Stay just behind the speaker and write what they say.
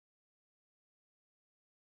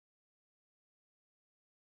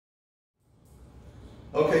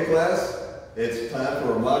Okay class, it's time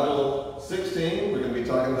for module 16. We're going to be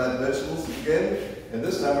talking about vegetables again, and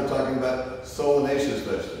this time we're talking about solanaceous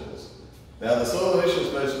vegetables. Now the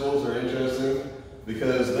solanaceous vegetables are interesting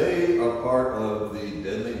because they are part of the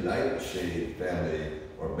deadly nightshade family,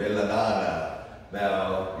 or belladonna.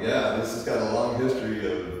 Now, yeah, this has got a long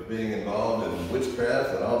history of being involved in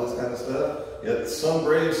witchcraft and all this kind of stuff, yet some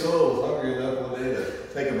brave soul was hungry enough one day to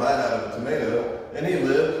take a bite out of a tomato, and he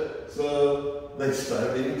lived, so they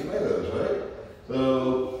started eating tomatoes, right?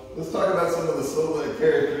 So let's talk about some of the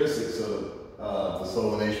characteristics of the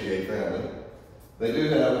Solanaceae family. They do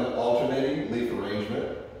have an alternating leaf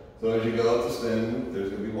arrangement. So as you go up the stem, there's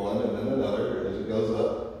going to be one and then another as it goes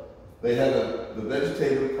up. They have the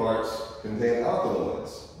vegetative parts contain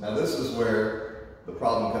alkaloids. Now this is where the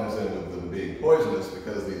problem comes in with them being poisonous,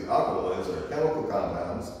 because these alkaloids are chemical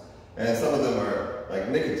compounds, and some of them are like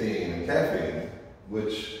nicotine and caffeine,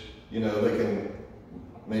 which, you know, they can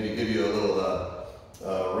maybe give you a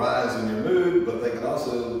little rise in your mood, but they can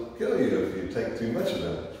also kill you if you take too much of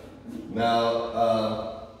them.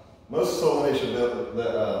 Now, most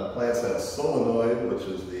solanaceous plants have solenoid, which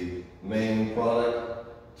is the main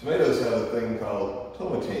product. Tomatoes have a thing called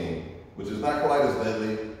tomatine, which is not quite as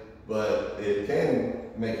deadly, but it can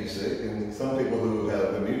make you sick, and some people who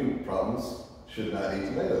have immune problems should not eat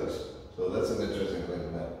tomatoes. So that's an interesting thing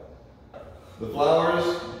to know. The flowers,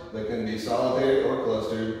 they can be solitary or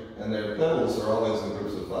clustered, and their petals are always in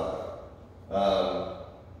groups of 5.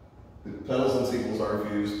 The petals and sepals are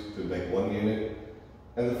fused to make one unit,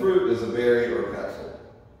 and the fruit is a berry or capsule.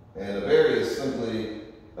 And a berry is simply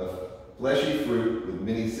a fleshy fruit with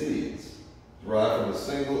many seeds, derived from a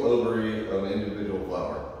single ovary of an individual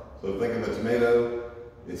flower. So think of a tomato,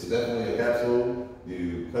 it's definitely a capsule.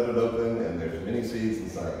 You cut it open and there's many seeds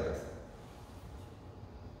inside there.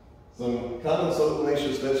 Some common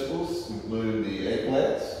solanaceous vegetables include the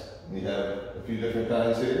eggplants. We have a few different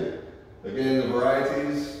kinds here. Again, the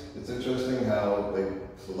varieties, it's interesting how they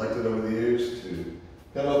selected over the years to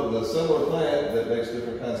come up with a similar plant that makes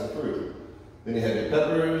different kinds of fruit. Then you have your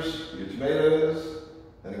peppers, your tomatoes,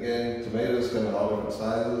 and again, tomatoes come in all different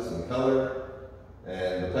sizes and color,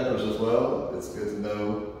 and the peppers as well. It's good to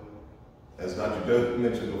know, as Dr. Joe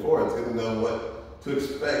mentioned before, it's good to know what to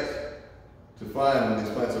expect to find when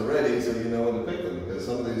these plants are ready, so you know when to pick them. Because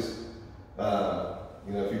some of these,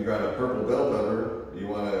 you know, if you've got a purple bell pepper, you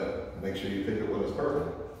want to make sure you pick it when it's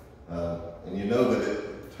purple. And you know that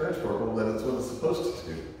it turns purple, that it's what it's supposed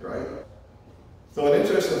to do, right? So an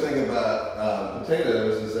interesting thing about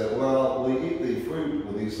potatoes is that while we eat the fruit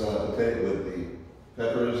with these with the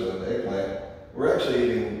peppers and the eggplant, we're actually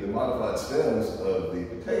eating the modified stems of the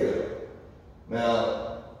potato.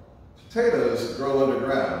 Now, potatoes grow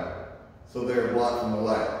underground, so they're blocked from the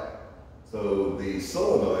light. So the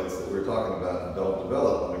solenoids that we're talking about don't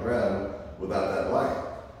develop on the ground without that light.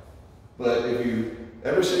 But if you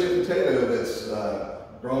ever see a potato that's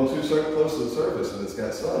grown too close to the surface and it's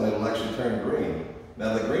got sun, it'll actually turn green.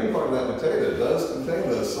 Now the green part of that potato does contain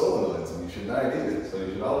those solenoids, and you should not eat it. So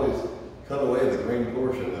you should always cut away the green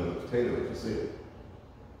portion of the potato if you see it.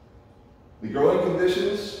 The growing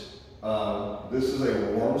conditions, this is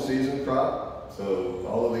a warm season crop. So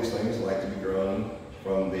all of these things like to be grown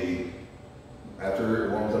from after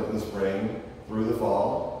it warms up in the spring through the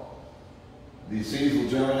fall. The seeds will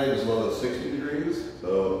germinate as low as 60 degrees,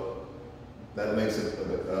 so that makes it a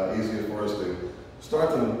bit easier for us to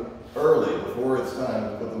start them early before it's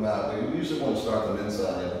time to put them out. We usually want to start them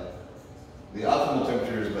inside. The optimal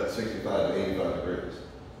temperature is about 65 to 85 degrees.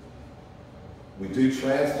 We do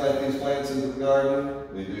transplant these plants into the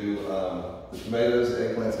garden. We do the tomatoes,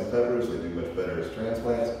 eggplants, and peppers. They do much better as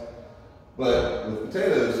transplants. But with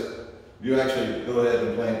potatoes, you actually go ahead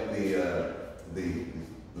and plant the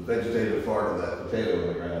vegetative part of that potato in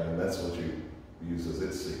the ground, and that's what you use as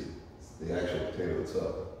its seed, the actual potato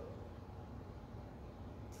itself.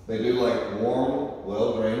 They do like warm,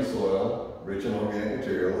 well-drained soil, rich in organic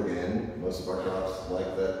material. Again, most of our crops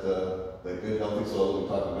like that good, healthy soil we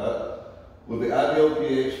talked about, with the ideal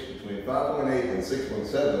pH between 5.8 and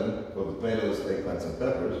 6.7 for the tomatoes, eggplants, and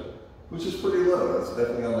peppers, which is pretty low. That's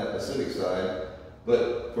definitely on that acidic side.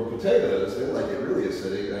 But for potatoes, they like it really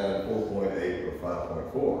acidic, down 4.8 or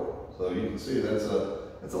 5.4. So you can see that's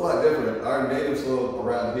a lot different. Our native soil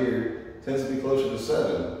around here tends to be closer to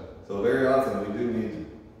 7. So very often we do need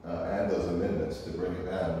to add those amendments to bring it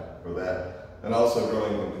down for that. And also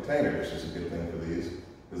growing in containers is a good thing for these,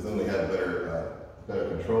 because then we have better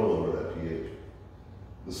control over that pH.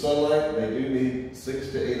 The sunlight, they do need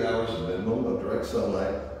 6 to 8 hours minimum of direct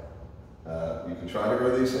sunlight. You can try to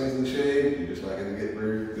grow these things in the shade, you're just not going to get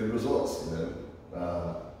very good results. You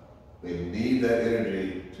know? They need that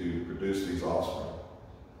energy to produce these offspring.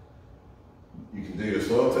 You can do your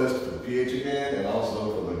soil test for the pH again, and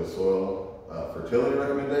also for the soil fertility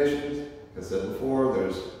recommendations. Like I said before,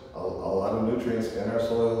 there's a lot of nutrients in our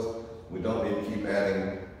soils. We don't need to keep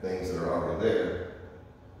adding things that are already there.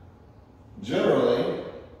 Generally,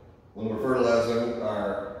 when we're fertilizing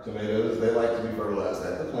our tomatoes, they like to be fertilized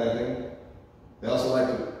at the planting. They also like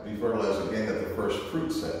to be fertilized again at the first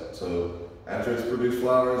fruit set. So after it's produced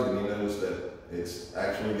flowers and you notice that it's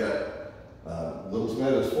actually got little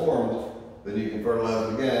tomatoes formed, then you can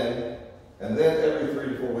fertilize it again, and then every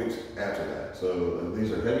 3 to 4 weeks after that. So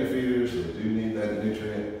these are heavy feeders, they do need that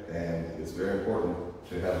nutrient, and it's very important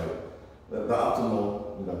to have the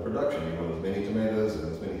optimal production. You want as many tomatoes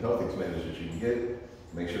and as many healthy tomatoes as you can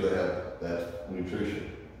get. Make sure they have that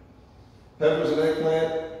nutrition. Peppers and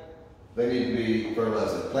eggplant, they need to be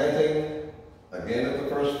fertilized at planting, again at the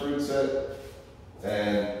first fruit set,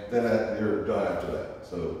 and then you're done after that.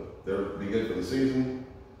 So they'll be good for the season.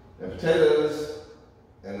 And potatoes,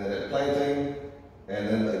 and then at planting, and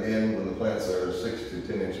then again when the plants are 6 to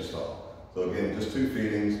 10 inches tall. So again, just 2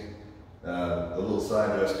 feedings, a little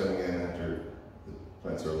side dress coming in after the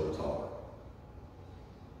plants are a little taller.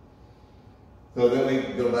 So then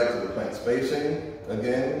we go back to the plant spacing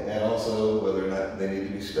again, and also whether or not they need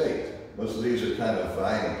to be staked. Most of these are kind of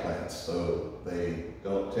vine plants, so they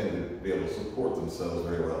don't tend to be able to support themselves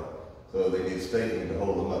very well. So they need staking to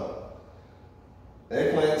hold them up.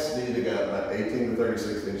 Eggplants need to get about 18 to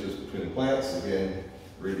 36 inches between the plants. Again,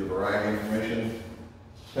 read the variety information.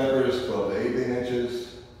 Peppers, 12 to 18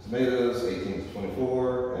 inches. Tomatoes, 18 to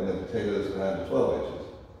 24. And then potatoes, 9 to 12 inches.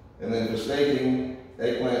 And then for staking,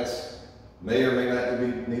 eggplants may or may not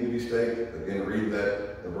need to be staked. Again, read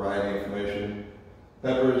the variety information.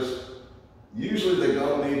 Peppers, usually they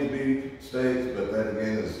don't need to be staked, but that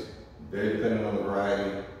again is very dependent on the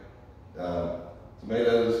variety.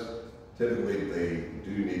 Tomatoes, typically they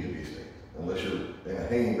do need to be staked, unless you're in a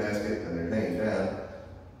hanging basket and they're hanging down.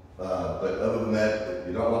 But other than that,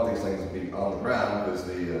 you don't want these things to be on the ground because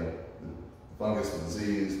the fungus, the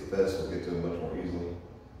disease, the pests will get to them much more easily.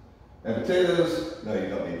 And potatoes, no, you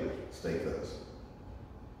don't need to stake those.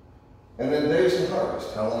 And then days to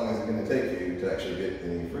harvest. How long is it going to take you to actually get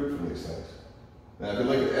any fruit from these things? Now, if you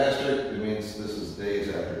look at the asterisk, it means this is days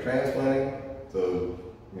after transplanting. So,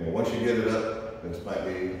 once you get it up, it might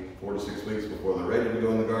be 4 to 6 weeks before they're ready to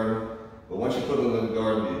go in the garden. But once you put them in the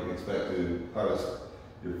garden, you can expect to harvest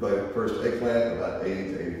your first eggplant about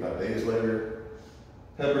 80 to 85 days later.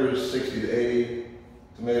 Peppers, 60 to 80.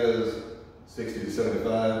 Tomatoes, 60 to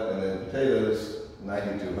 75. And then potatoes,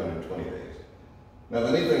 90 to 120 days. Now,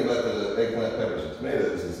 the neat thing about the eggplant, peppers, and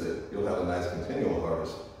tomatoes is that you'll have a nice continual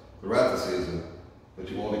harvest throughout the season, but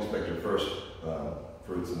you won't expect your first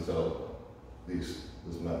fruits until this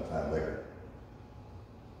amount of time later.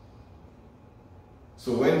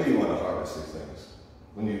 So when do you want to harvest these things?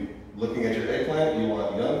 When you're looking at your eggplant, you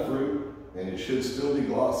want young fruit, and it should still be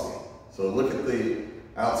glossy. So look at the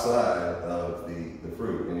outside of the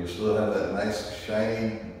fruit, and you still have that nice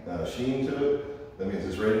shiny sheen to it. That means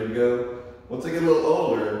it's ready to go. Once they get a little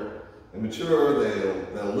older and mature,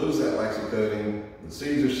 they'll lose that waxy coating. The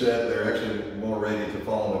seeds are set, they're actually more ready to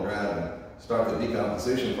fall on the ground and start the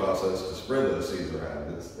decomposition process to spread those seeds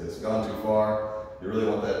around. It's gone too far. You really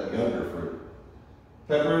want that younger fruit.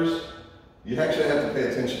 Peppers, you actually have to pay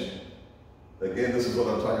attention. Again, this is what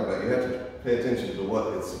I'm talking about. You have to pay attention to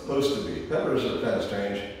what it's supposed to be. Peppers are kind of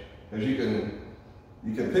strange because you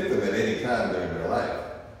can pick them at any time during their life.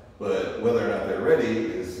 But whether or not they're ready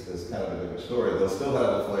is kind of a different story. They'll still have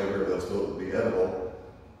a flavor, they'll still be edible.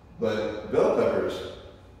 But bell peppers,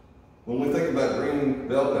 when we think about green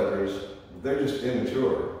bell peppers, they're just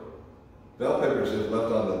immature. Bell peppers, if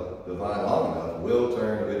left on the vine long enough, will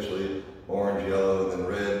turn eventually orange, yellow, and then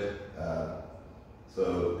red.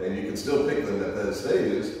 And you can still pick them at those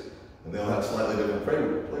stages, and they'll have slightly different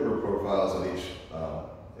flavor profiles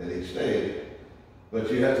at each stage.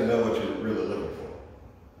 But you have to know what you're really looking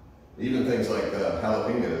for. Even things like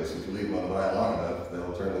jalapenos, if you leave them on the vine long enough,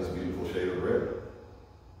 they'll turn this beautiful shade of red.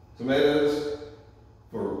 Tomatoes,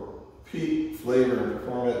 for peak flavor and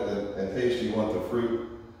performance and taste, you want the fruit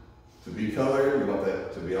to be colored. You want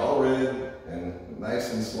that to be all red and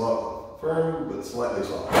nice and firm, but slightly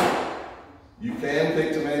soft. You can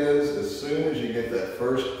pick tomatoes as soon as you get that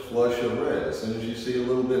first flush of red. As soon as you see a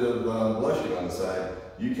little bit of blushing on the side,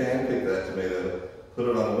 you can pick that tomato, put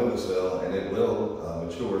it on a windowsill, and it will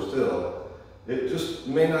mature still. It just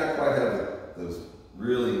may not quite have those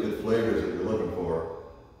really good flavors that you're looking for.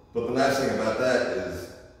 But the nice thing about that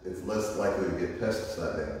is it's less likely to get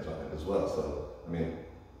pesticide damage on it as well. So, I mean,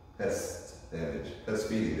 pests damage, pest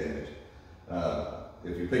feeding damage.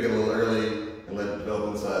 If you pick it a little early and let it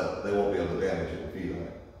develop inside, they won't be able to damage it and feed on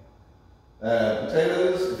it.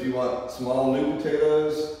 Potatoes, if you want small new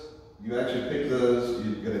potatoes, you actually pick those,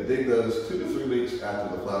 you're going to dig those 2 to 3 weeks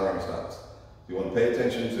after the flowering stops. You want to pay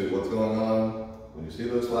attention to what's going on. When you see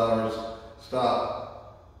those flowers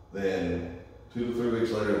stop, then 2 to 3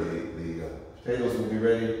 weeks later the potatoes will be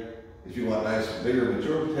ready. If you want nice, bigger,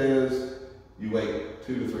 mature potatoes, you wait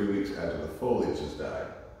 2 to 3 weeks after the foliage has died.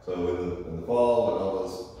 So in the fall,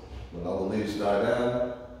 when all the leaves die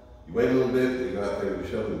down, you wait a little bit, you go out there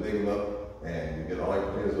with your shovel and dig them up, and you get all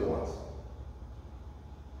your potatoes at once.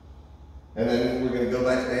 And then we're going to go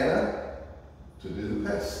back to Anna to do the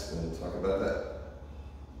pests, and we'll talk about that.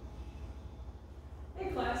 Hey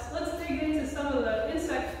class, let's dig into some of the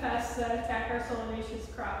insect pests that attack our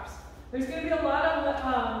solanaceous crops. There's going to be a lot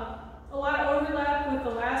of overlap with the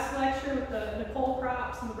last lecture with the cole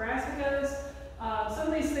crops and the brassicas. Some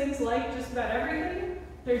of these things like just about everything.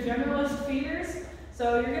 They're generalist feeders,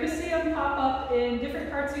 so you're going to see them pop up in different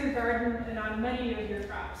parts of your garden and on many of your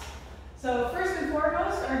crops. So first and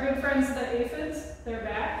foremost, our good friends the aphids, they're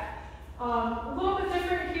back. A little bit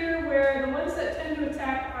different here where the ones that tend to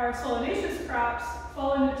attack our solanaceous crops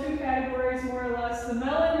fall into 2 categories more or less, the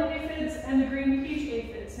melon aphids and the green peach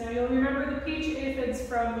aphids. Now you'll remember the peach aphids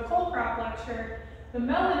from the cole crop lecture. The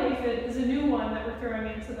melon aphid is a new one that we're throwing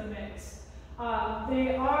into the mix.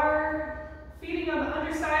 They are feeding on the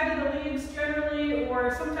underside of the leaves generally,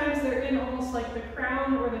 or sometimes they're in almost like the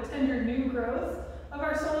crown or the tender new growth of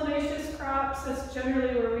our solanaceous crops. That's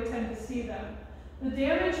generally where we tend to see them. The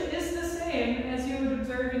damage is the same as you would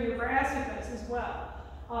observe in your brassicas as well.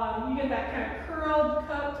 You get that kind of curled,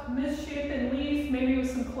 cupped, misshapen leaf, maybe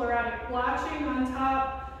with some chlorotic blotching on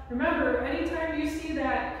top. Remember, anytime you see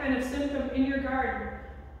that kind of symptom in your garden,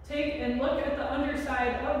 take and look at the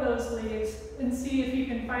underside of those leaves and see if you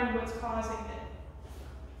can find what's causing it.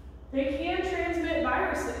 They can transmit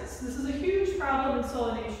viruses. This is a huge problem in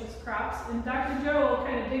solanaceous crops, and Dr. Joe will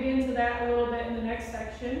kind of dig into that a little bit in the next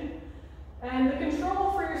section. And the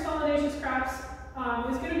control for your solanaceous crops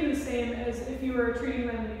is going to be the same as if you were treating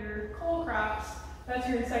them in your cole crops. That's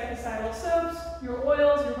your insecticidal soaps, your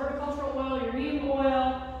oils, your horticultural oil, your neem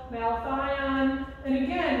oil, malathion. And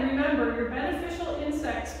again, remember, your beneficial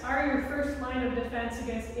insects are your first line of defense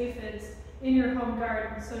against aphids in your home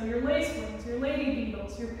garden. So your lacewings, your lady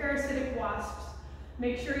beetles, your parasitic wasps.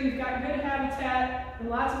 Make sure you've got good habitat and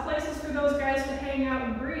lots of places for those guys to hang out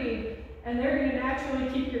and breed, and they're going to naturally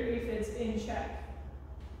keep your aphids in check.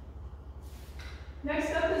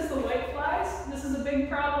 Next up is the whiteflies. This is a big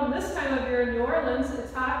problem this time of year in New Orleans.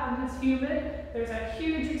 It's hot and it's humid. There's a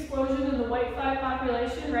huge explosion in the whitefly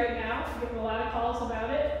population right now. We're getting a lot of calls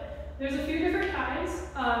about it. There's a few different kinds.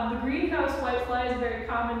 The greenhouse whitefly is a very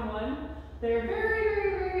common one. They're very,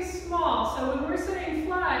 very, very small. So when we're saying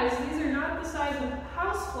flies, these are not the size of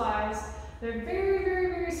house flies. They're very, very,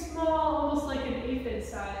 very small, almost like an aphid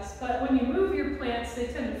size. But when you move your plants, they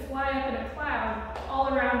tend to fly up in a cloud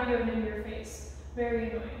all around you and in your face. Very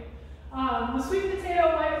annoying. The sweet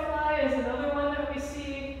potato whitefly is another one that we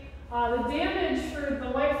see. The damage for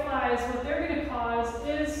the whiteflies, what they're going to cause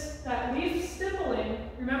is that leaf stippling.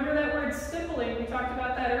 Remember that word stippling? We talked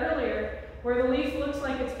about that earlier, where the leaf looks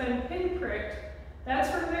like it's been pinpricked. That's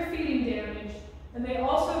from their feeding damage. And they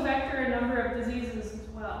also vector a number of diseases as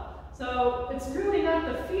well. So it's really not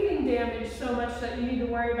the feeding damage so much that you need to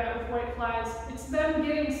worry about with whiteflies. It's them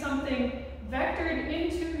getting something vectored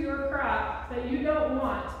into your crop that you don't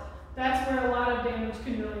want. That's where a lot of damage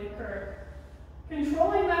can really occur.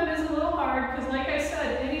 Controlling them is a little hard because, like I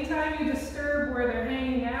said, anytime you disturb where they're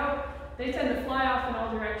hanging out, they tend to fly off in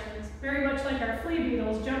all directions, very much like our flea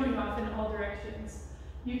beetles jumping off in all directions.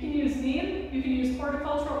 You can use neem, you can use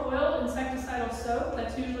horticultural oil, insecticidal soap,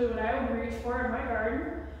 that's usually what I would reach for in my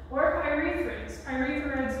garden, or pyrethrids.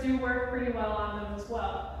 Pyrethrids do work pretty well on them as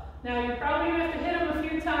well. Now, you're probably going to have to hit them a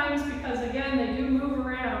few times because, again, they do move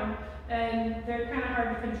around and they're kind of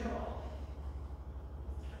hard to control.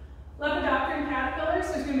 Lepidopteran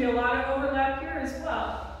caterpillars, there's going to be a lot of overlap here as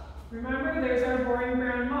well. Remember, there's our boring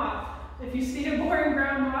brown moth. If you see a boring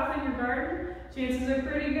brown moth in your garden, chances are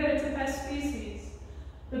pretty good it's a pest species.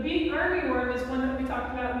 The beet armyworm is one that we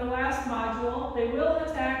talked about in the last module. They will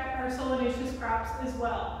attack our solanaceous crops as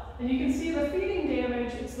well. And you can see the feeding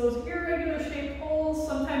damage. It's those irregular shaped holes.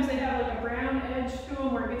 Sometimes they have like a brown edge to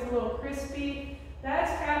them where it gets a little crispy.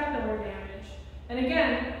 That's caterpillar damage. And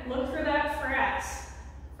again, look for that frass.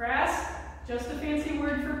 Frass, just a fancy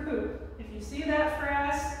word for poop. If you see that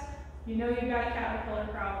frass, you know you've got a caterpillar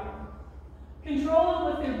problem. Control them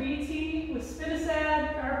with their BT, with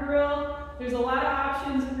spinosad, carbaryl. There's a lot of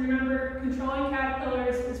options. Remember, controlling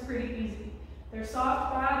caterpillars is pretty easy. They're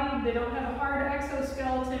soft-bodied, they don't have a hard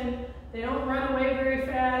exoskeleton, they don't run away very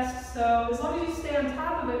fast, so as long as you stay on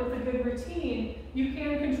top of it with a good routine, you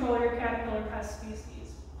can control your caterpillar pest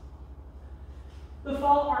species. The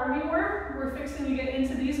fall armyworm, we're fixing to get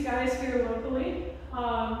into these guys here locally.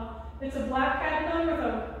 It's a black caterpillar with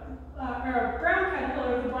or a brown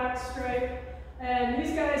caterpillar with a black stripe, and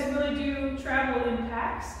these guys really do travel in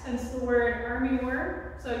packs, hence the word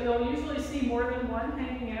armyworm. So you'll usually see more than one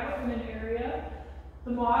hanging out in an area.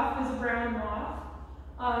 The moth is a brown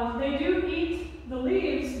moth. They do eat the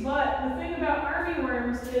leaves, but the thing about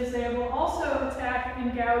armyworms is they will also attack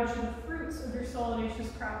and gouge the fruits of your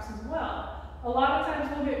solanaceous crops as well. A lot of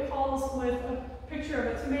times we'll get calls with a picture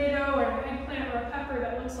of a tomato or an eggplant or a pepper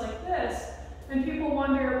that looks like this, and people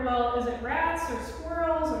wonder, well, is it rats or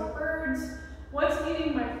squirrels or birds? What's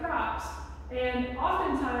eating my crops? And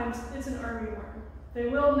oftentimes it's an armyworm. They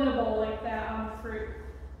will nibble like that on the fruit.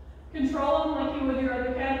 Control them like you would your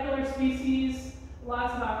other caterpillar species.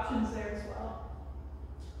 Lots of options there as well.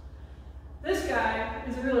 This guy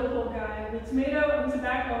is a really cool guy, the tomato and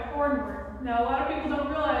tobacco hornworm. Now, a lot of people don't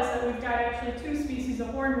realize that we've got actually two species of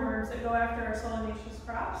hornworms that go after our solanaceous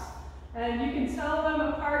crops. And you can tell them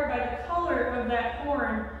apart by the color of that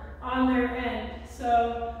horn on their end.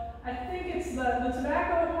 So I think it's the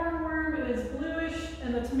tobacco hornworm is bluish,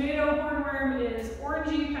 and the tomato hornworm is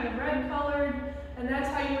orangey, kind of red colored, and that's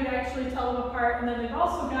how you would actually tell them apart. And then they've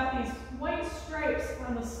also got these white stripes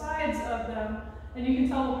on the sides of them, and you can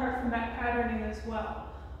tell them apart from that patterning as well.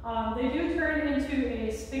 They do turn into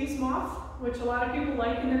a sphinx moth, which a lot of people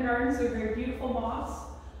like in their gardens. They're very beautiful moths.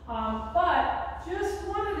 But just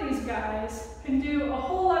one of these guys can do a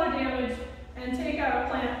whole lot of damage and take out a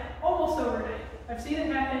plant almost overnight. I've seen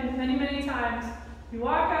it happen many, many times. You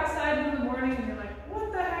walk outside in the morning and you're like,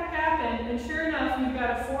 what the heck happened? And sure enough, you've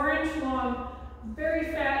got a 4-inch long,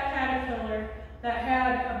 very fat caterpillar that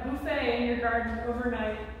had a buffet in your garden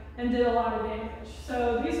overnight and did a lot of damage.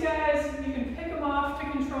 So these guys, you can pick them off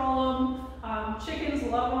to control them. Chickens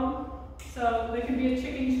love them, so they can be a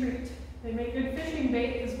chicken treat. They make good fishing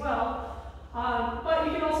bait as well. But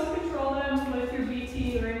you can also control them with your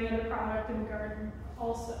BT or any other product in the garden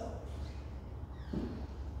also.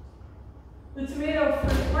 The tomato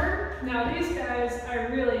fruitworm. Now these guys I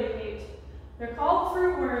really hate. They're called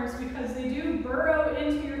fruitworms because they do burrow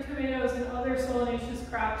into your tomatoes and other solanaceous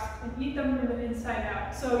crops and eat them from the inside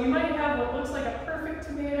out. So you might have what looks like a perfect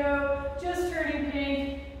tomato, just turning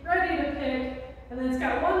pink, ready to pick, and then it's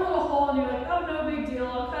got one little hole and you're like, oh, no big deal,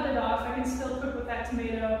 I'll cut it off, I can still cook with that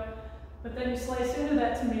tomato. But then you slice into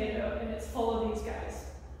that tomato and it's full of these guys.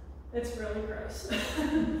 It's really gross.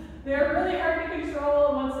 They're really hard to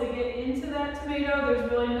control once they get into that tomato. There's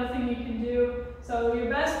really nothing you can do. So your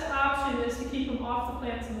best option is to keep them off the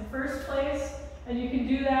plants in the first place, and you can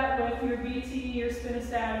do that with your BT, your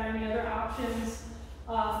spinosad, or any other options.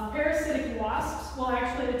 Parasitic wasps will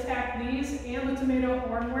actually attack these and the tomato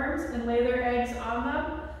hornworms and lay their eggs on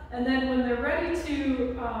them. And then when they're ready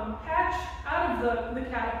to hatch out of the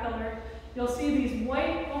caterpillar, you'll see these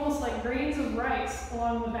white, almost like grains of rice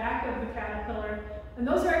along the back of the caterpillar. And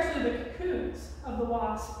those are actually the cocoons of the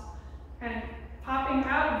wasp, kind of popping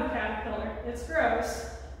out of the caterpillar. It's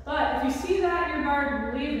gross. But if you see that in your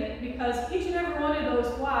garden, leave it, because each and every one of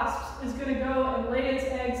those wasps is going to go and lay its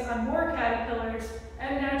eggs on more caterpillars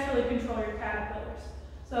and naturally control your caterpillars.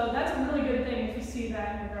 So that's a really good thing if you see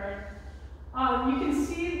that in your garden. You can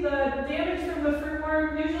see the damage from the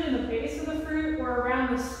fruitworm, usually in the base of the fruit or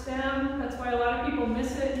around the stem. That's why a lot of people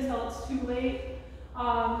miss it until it's too late.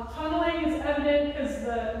 Tunneling is evident because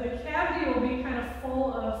the cavity will be kind of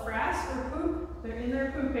full of frass or poop. They're in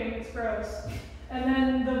there pooping, it's gross. And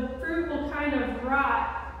then the fruit will kind of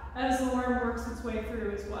rot as the worm works its way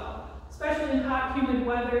through as well, especially in hot, humid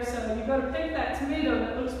weather. So you go to pick that tomato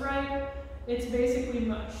that looks ripe, it's basically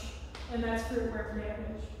mush, and that's fruitworm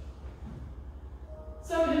damage.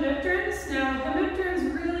 So hemipterans. Now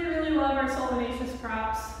hemipterans really, really love our solanaceous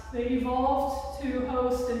crops. They evolved to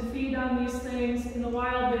host and feed on these things. In the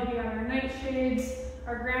wild, they'd be on our nightshades,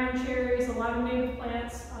 our ground cherries, a lot of native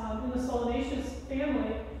plants in the solanaceous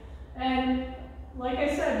family. And like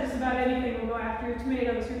I said, just about anything will go after your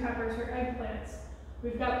tomatoes, your peppers, your eggplants.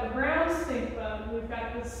 We've got the brown stink bug. We've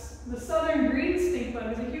got the southern green stink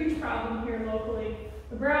bug is a huge problem here locally.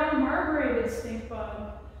 The brown marmorated stink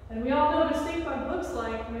bug. And we all know what a stink bug looks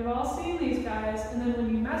like. We've all seen these guys. And then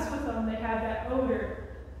when you mess with them, they have that odor.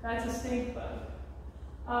 That's a stink bug.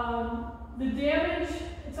 The damage,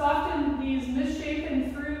 it's often these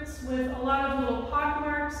misshapen fruits with a lot of little pock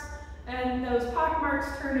marks. And those pock marks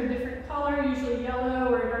turn a different color, usually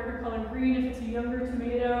yellow or a darker color green if it's a younger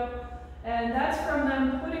tomato.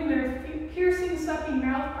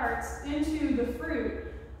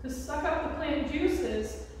 to suck up the plant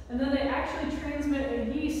juices, and then they actually transmit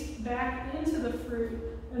a yeast back into the fruit,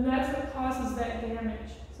 and that's what causes that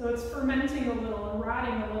damage. So it's fermenting a little and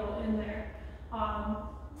rotting a little in there.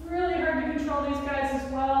 Really hard to control these guys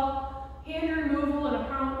as well. Hand removal in a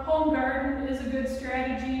home garden is a good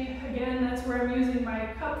strategy. Again, that's where I'm using my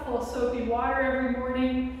cup full of soapy water every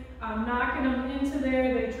morning. I'm knocking them into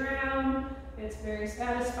there, they drown. It's very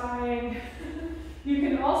satisfying. You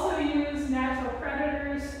can also use natural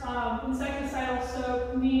predators, insecticidal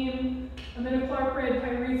soap, neem, imidacloprid,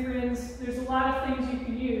 pyrethrins. There's a lot of things you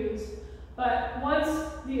can use. But once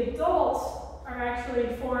the adults are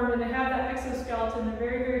actually formed and they have that exoskeleton, they're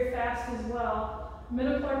very, very fast as well.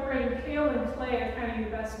 Imidacloprid and kaolin clay are kind of your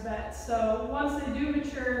best bets. So once they do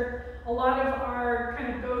mature, a lot of our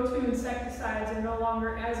kind of go-to insecticides are no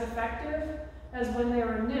longer as effective as when they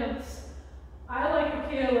were nymphs. I like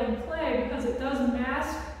the kaolin clay because it does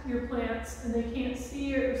mask your plants and they can't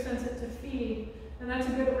see it or sense it to feed. And that's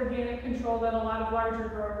a good organic control that a lot of larger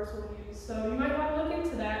growers will use. So you might want to look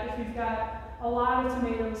into that if you've got a lot of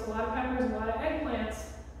tomatoes, a lot of peppers, a lot of eggplants.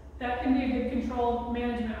 That can be a good control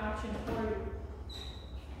management option for you.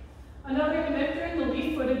 Another hemipteran, the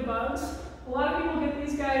leaf-footed bugs. A lot of people get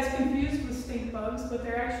these guys confused with stink bugs, but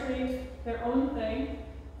they're actually their own thing.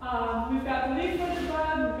 We've got the leaf-footed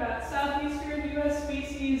bug, we've got southeastern U.S.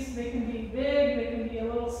 species. They can be big, they can be a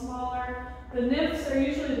little smaller. The nymphs are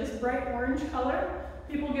usually this bright orange color.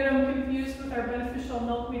 People get them confused with our beneficial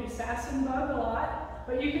milkweed assassin bug a lot.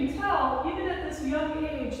 But you can tell, even at this young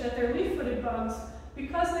age, that they're leaf-footed bugs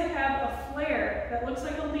because they have a flare that looks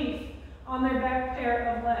like a leaf on their back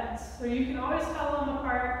pair of legs. So you can always tell them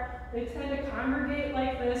apart. They tend to congregate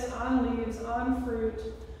like this on leaves, on fruit.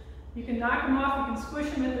 You can knock them off, you can squish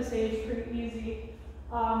them at this age pretty easy.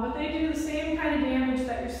 But they do the same kind of damage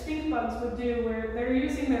that your stink bugs would do, where they're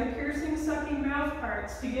using their piercing, sucking mouth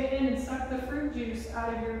parts to get in and suck the fruit juice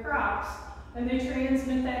out of your crops. And they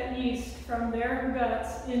transmit that yeast from their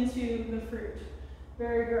guts into the fruit.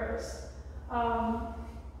 Very gross.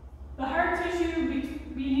 The hard tissue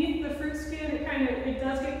beneath the fruit skin, it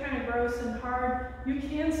does get kind of gross and hard. You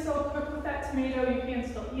can still cook with that tomato, you can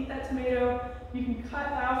still eat that tomato. You can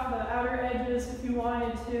cut off the outer edges if you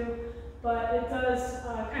wanted to, but it does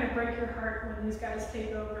kind of break your heart when these guys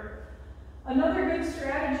take over. Another good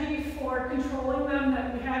strategy for controlling them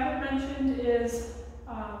that we haven't mentioned is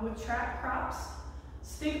with trap crops.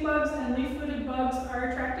 Stink bugs and leaf-footed bugs are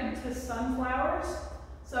attracted to sunflowers.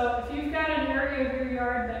 So if you've got an area of your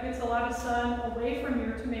yard that gets a lot of sun away from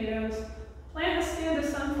your tomatoes, plant a stand of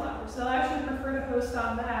sunflowers. They'll actually prefer to host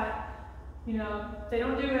on that. You know, they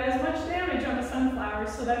don't do as much damage on the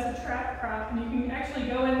sunflowers, so that's a trap crop, and you can actually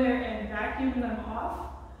go in there and vacuum them off.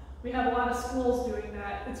 We have a lot of schools doing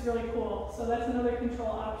that. It's really cool. So that's another control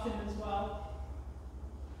option as well.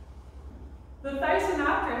 The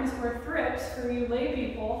Thysanopterans, or thrips, for you lay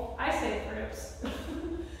people, I say thrips.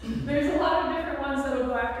 There's a lot of different ones that will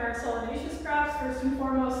go after our solanaceous crops. First and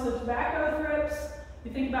foremost, the tobacco thrips.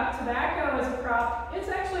 You think about tobacco as a crop, it's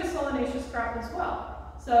actually a solanaceous crop as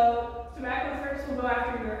well. So tobacco thrips will go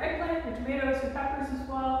after your eggplant, your tomatoes, your peppers as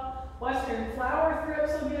well. Western flower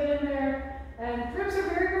thrips will get in there. And thrips are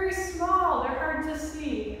very, very small. They're hard to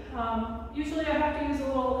see. Usually I have to use a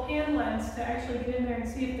little hand lens to actually get in there and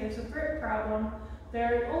see if there's a thrip problem.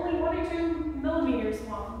 They're only 1 or 2 millimeters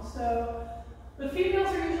long. So the females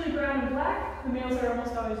are usually brown and black. The males are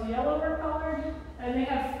almost always yellow or colored. And they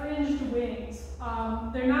have fringed wings.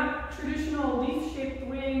 They're not traditional leaf-shaped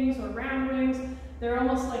wings or round wings. They're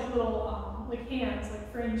almost like little like hands,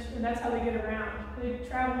 like fringed, and that's how they get around. They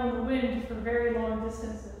travel in the wind for very long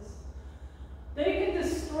distances. They can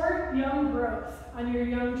distort young growth on your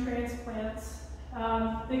young transplants.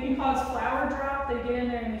 They can cause flower drop. They get in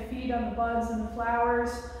there and they feed on the buds and the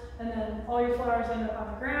flowers, and then all your flowers end up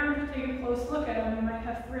on the ground. If you take a close look at them, you might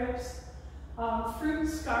have thrips. Fruit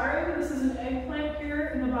scarring. This is an eggplant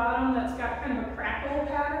here in the bottom that's got kind of a crackle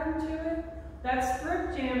pattern to it. That's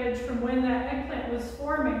thrip damage from when that eggplant was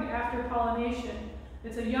forming after pollination.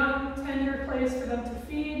 It's a young, tender place for them to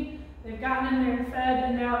feed. They've gotten in there and fed,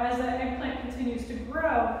 and now as that eggplant continues to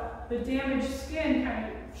grow, the damaged skin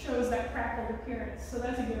kind of shows that crackled appearance. So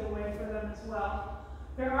that's a giveaway for them as well.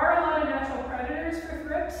 There are a lot of natural predators for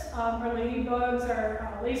thrips. Our ladybugs,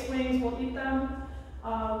 our lacewings will eat them.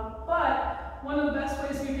 But one of the best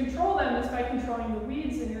ways to control them is by controlling the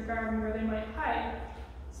weeds in your garden where they might hide.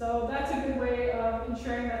 So that's a good way of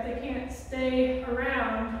ensuring that they can't stay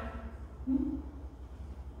around.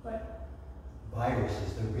 What?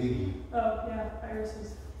 Viruses, the biggie. Oh, yeah,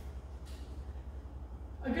 viruses.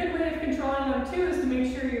 A good way of controlling them too is to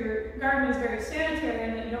make sure your garden is very sanitary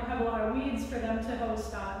and that you don't have a lot of weeds for them to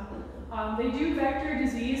host on. They do vector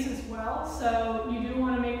disease as well, so you do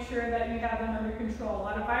want to make sure that you have them under control. A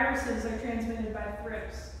lot of viruses are transmitted by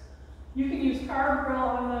thrips. You can use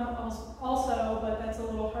carbaryl on them also, but that's a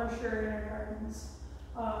little harsher in our gardens.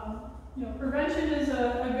 Prevention is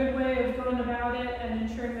a good way of going about it and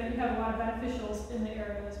ensuring that you have a lot of beneficials in the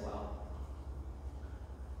area as well.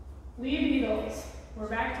 Flea beetles. We're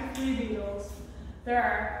back to flea beetles. There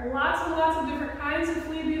are lots and lots of different kinds of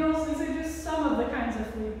flea beetles. These are just some of the kinds of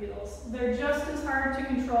flea beetles. They're just as hard to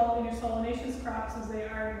control in your solanaceous crops as they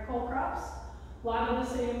are in your cole crops. A lot of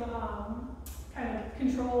the same kind of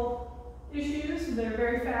control issues. They're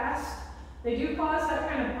very fast. They do cause that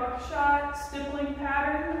kind of buckshot stippling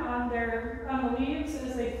pattern on the leaves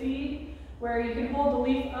as they feed, where you can hold the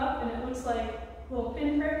leaf up and it looks like little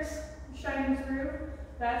pinpricks shining through.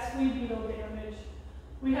 That's flea beetle damage.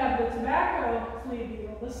 We have the tobacco flea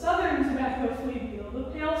beetle, the southern tobacco flea beetle, the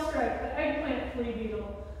pale stripe, the eggplant flea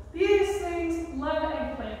beetle. These things love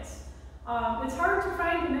eggplants. It's hard to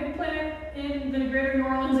find an eggplant in the greater New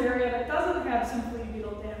Orleans area that doesn't have some flea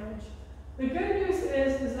beetle damage. The good news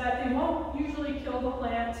is that they won't usually kill the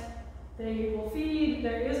plant. They will feed.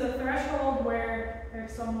 There is a threshold where they're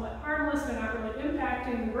somewhat harmless. They're not really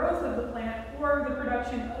impacting the growth of the plant or the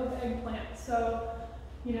production of eggplant. So,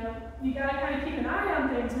 you gotta kind of keep an eye on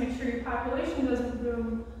things, make sure your population doesn't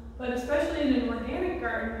boom, but especially in an organic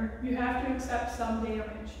garden, you have to accept some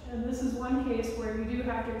damage. And this is one case where you do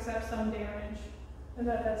have to accept some damage, and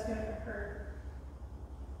that's gonna occur.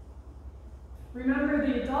 Remember,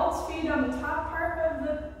 the adults feed on the top part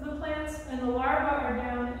of the plants, and the larvae are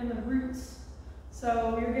down in the roots.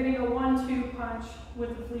 So you're getting a 1-2 punch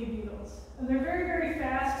with the flea beetles. And they're very, very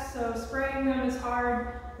fast, so spraying them is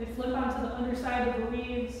hard. They flip onto the underside of the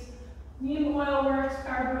leaves. Neem oil works,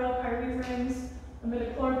 carbaryl, pyrethrins,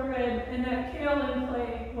 imidacloprid, and that kaolin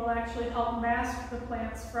clay will actually help mask the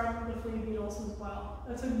plants from the flea beetles as well.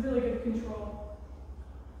 That's a really good control.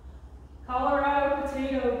 Colorado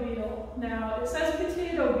potato beetle. Now, it says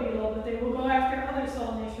potato beetle, but they will go after other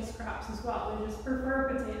solanaceous crops as well. They just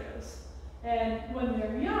prefer potatoes. And when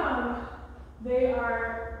they're young, they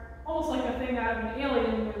are almost like a thing out of an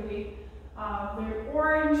Alien movie. They're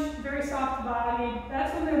orange, very soft bodied.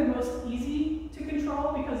 That's when they're the most easy to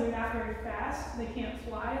control because they're not very fast. They can't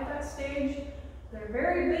fly at that stage. They're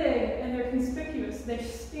very big and they're conspicuous. They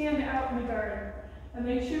stand out in the garden. And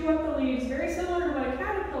they chew up the leaves, very similar to what a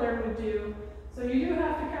caterpillar would do. So you do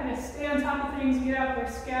have to kind of stay on top of things, get out there,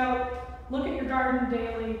 scout, look at your garden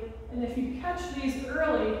daily. And if you catch these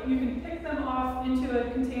early, you can pick them off into a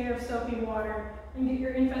container of soapy water and get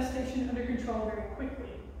your infestation under control very quickly.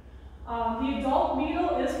 The adult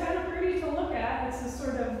beetle is kind of pretty to look at. It's this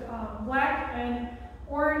sort of black and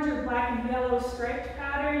orange or black and yellow striped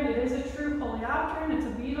pattern. It is a true coleopteran. It's a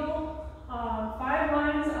beetle. 5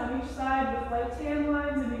 lines on each side with light tan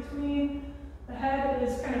lines in between. The head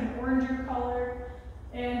is kind of an oranger color,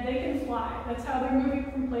 and they can fly. That's how they're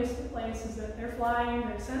moving from place to place, is that they're flying,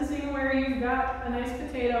 they're sensing where you've got a nice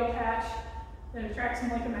potato patch that attracts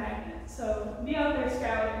them like a magnet. So be out there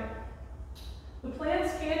scouting. The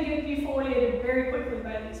plants can get defoliated very quickly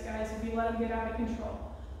by these guys if you let them get out of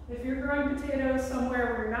control. If you're growing potatoes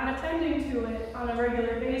somewhere where you're not attending to it on a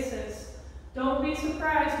regular basis, don't be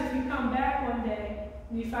surprised if you come back one day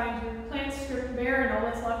and you find your plants stripped bare and all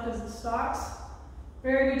that's left is the stalks.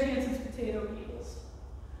 Very good chance it's potato beetles.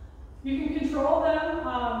 You can control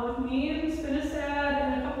them with neem, spinosad,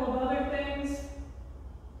 and a couple of other things.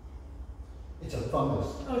 It's a fungus.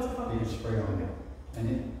 Oh, it's a fungus. You spray on it,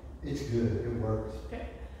 and it's good. It works. Okay.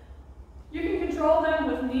 You can control them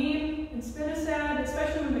with neem and spinosad,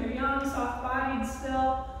 especially when they're young, soft-bodied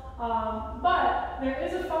still. But there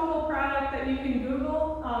is a fungal product that you can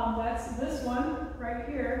Google. That's this one right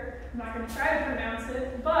here. I'm not going to try to pronounce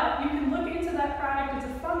it, but you can look into that product. It's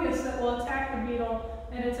a fungus that will attack the beetle,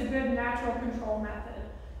 and it's a good natural control method.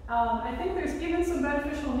 I think there's even some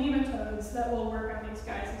beneficial nematodes that will work on these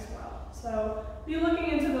guys as well. So be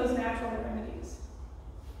looking into those natural remedies.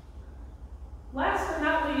 Last but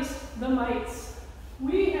not least, the mites.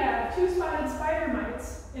 We have 2-spotted spider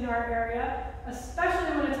mites in our area,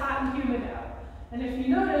 especially when it's hot and humid out. And if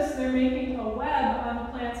you notice, they're making a web on the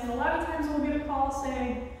plants, and a lot of times we'll get a call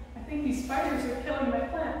saying, I think these spiders are killing my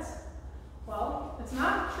plants. Well, it's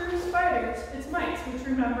not true spiders, it's mites, which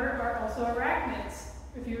remember are also arachnids,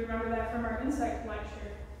 if you remember that from our insect lecture.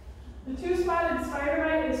 The 2-spotted spider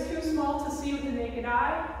mite is too small to see with the naked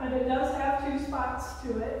eye, but it does have 2 spots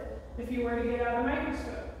to it if you were to get out a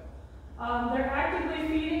microscope. They're actively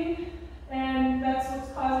feeding, and that's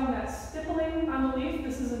what's causing that stippling on the leaf.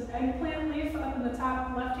 This eggplant leaf up in the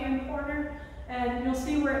top left-hand corner, and you'll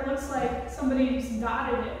see where it looks like somebody's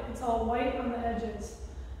dotted it. It's all white on the edges.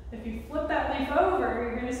 If you flip that leaf over,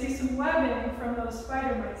 you're going to see some webbing from those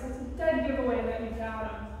spider mites. It's a dead giveaway that you've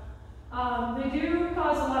got them. They do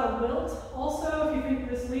cause a lot of wilt. Also, if you think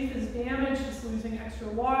this leaf is damaged, it's losing extra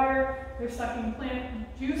water, they're sucking plant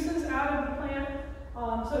juices out of the plant.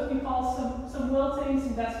 So it can cause some wilting,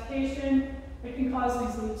 some desiccation. It can cause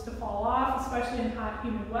these leaves to fall off, especially in hot,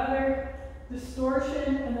 humid weather.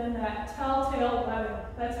 Distortion, and then that telltale webbing.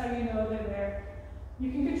 That's how you know they're there.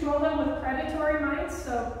 You can control them with predatory mites,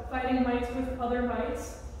 so fighting mites with other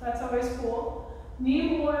mites. That's always cool.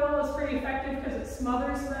 Neem oil is pretty effective because it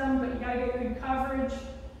smothers them, but you gotta get good coverage.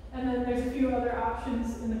 And then there's a few other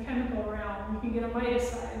options in the chemical realm. You can get a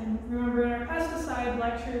miticide. And remember in our pesticide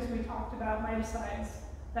lectures, we talked about miticides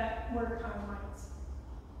that work on mites.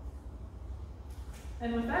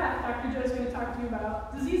 And with that, Dr. Joe's going to talk to you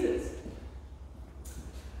about diseases.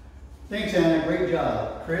 Thanks, Anna. Great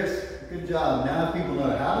job. Chris, good job. Now people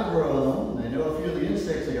know how to grow them. They know a few of the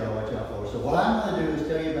insects they got to watch out for. So what I'm going to do is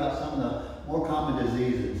tell you about some of the more common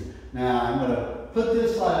diseases. Now I'm going to put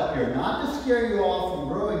this slide up here, not to scare you off from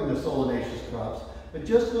growing the solanaceous crops, but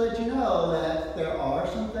just to let you know that there are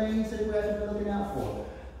some things that we have to be looking out for.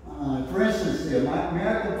 For instance, the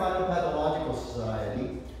American Phytopathological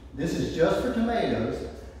Society, this is just for tomatoes,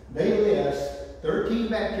 they list 13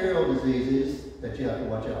 bacterial diseases that you have to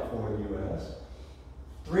watch out for in the U.S.,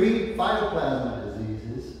 3 phytoplasma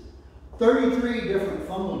diseases, 33 different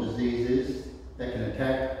fungal diseases that can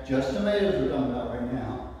attack just tomatoes we're talking about right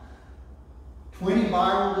now, 20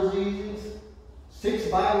 viral diseases, 6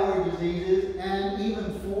 viroid diseases, and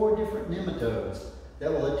even 4 different nematodes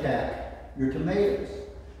that will attack your tomatoes.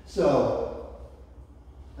 So,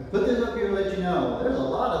 I put this up here to let you know, there's a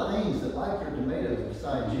lot of things that like your tomatoes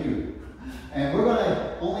besides you. And we're going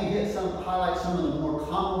to only highlight some of the more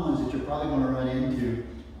common ones that you're probably going to run into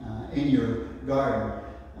in your garden.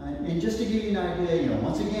 And just to give you an idea,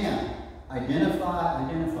 once again, identify.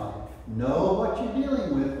 Know what you're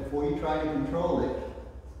dealing with before you try to control it.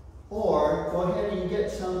 Or go ahead and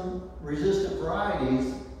get some resistant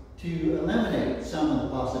varieties to eliminate some of the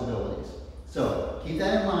possibilities. So keep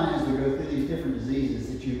that in mind as we go through these different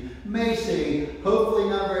diseases that you may see, hopefully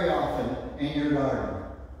not very often, in your garden.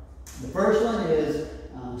 The first one is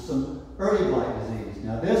some early blight disease.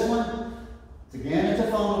 Now this one, again, it's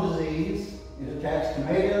a fungal disease. It attacks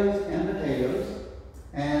tomatoes and potatoes.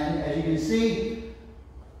 And as you can see,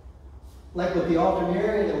 like with the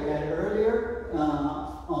alternaria that we had earlier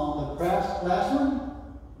on the last one,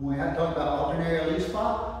 when we had talked about alternaria leaf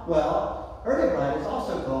spot, well, early blight is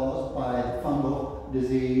also caused by the fungal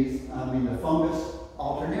disease, the fungus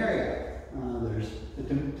alternaria. There's the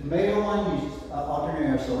tomato one,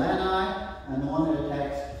 alternaria solanaceous, and the one that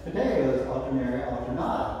attacks potatoes, alternaria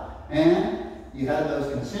alternata. And you have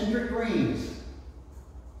those concentric rings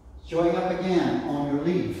showing up again on your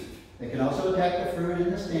leaves. They can also attack the fruit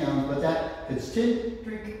and the stems, but that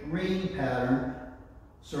concentric ring pattern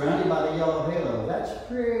surrounded by the yellow halo, that's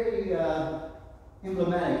pretty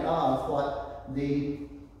emblematic of what the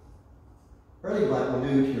early blight will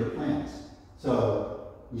do to your plants.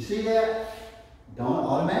 So, you see that? Don't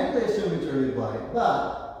automatically assume it's early blight,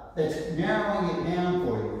 but it's narrowing it down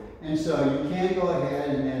for you. And so you can go ahead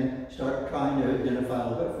and then start trying to identify a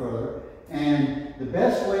little bit further. And the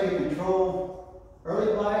best way to control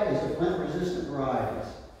early blight is to plant resistant varieties.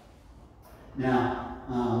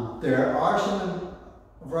 Now, there are some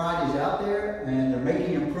varieties out there, and they're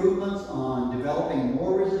making improvements on developing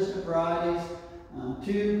more resistant varieties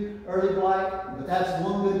to early blight, but that's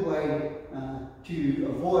one good way to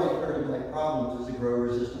avoid early blight problems is to grow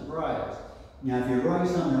resistant varieties. Now, if you're growing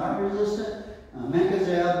some that aren't resistant,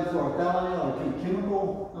 mancozeb and chlorothalonil are 2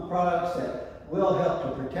 chemical products that will help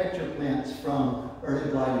to protect your plants from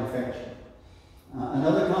early blight infection.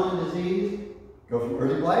 Another common disease, go from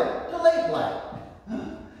early blight to late blight.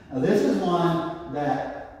 Now, this is one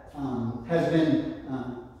that has been,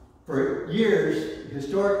 for years,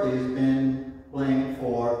 historically, has been blamed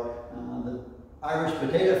for the Irish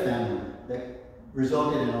potato famine that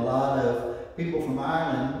resulted in a lot of people from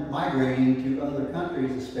Ireland migrating to other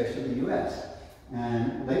countries, especially the U.S.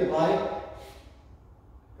 And late blight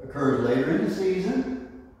occurs later in the season.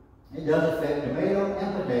 It does affect tomato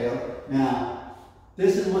and potato. Now,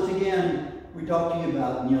 this is once again, we talked to you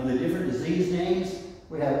about, the different disease names.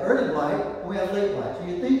 We have early blight and we have late blight. So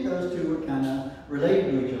you think those two are kind of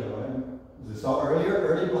related to each other. As we saw earlier,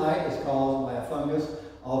 early blight is caused by a fungus,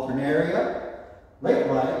 alternaria. Late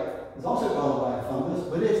blight is also caused by a fungus,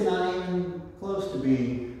 but it's not even close to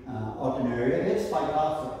being alternaria. It's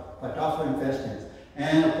Phytophthora infestans.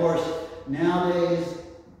 And of course, nowadays,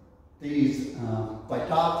 these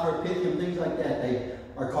Phytophthora, Pythium, things like that, they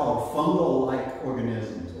are called fungal-like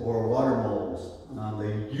organisms or water molds.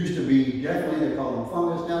 They used to be, definitely they call them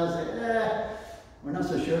fungus. Now they say, we're not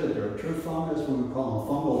so sure that they're a true fungus. We would call them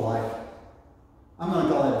fungal-like. I'm going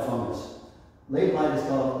to call that a fungus. Late blight is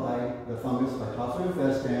called by the fungus Phytophthora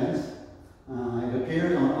infestans. It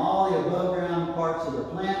appears on all the above ground parts of the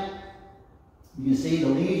plant. You can see the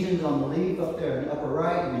lesions on the leaf up there in the upper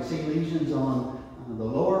right. You can see lesions on the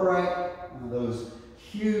lower right. Those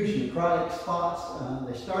huge necrotic spots.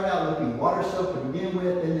 They start out looking water soaked to begin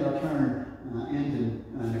with, then they'll turn into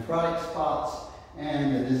necrotic spots.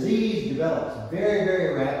 And the disease develops very,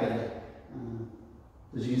 very rapidly.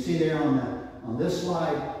 As you can see there on this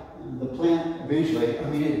slide, the plant eventually,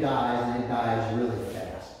 it dies, and it dies really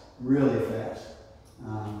fast, really fast.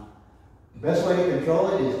 The best way to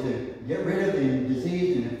control it is to get rid of the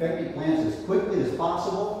diseased and infected plants as quickly as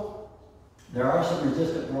possible. There are some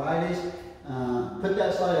resistant varieties. Put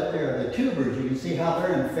that slide up there. The tubers, you can see how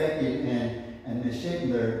they're infected and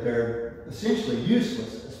they're essentially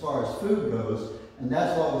useless as far as food goes. And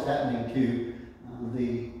that's what was happening to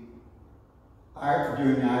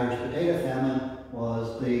during the Irish potato famine.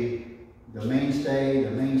 Was the mainstay,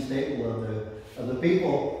 the main staple of the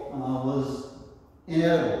people was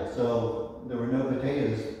inedible. So there were no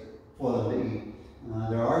potatoes for them to eat.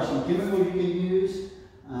 There are some chemicals you can use.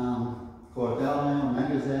 Chlorothalonil,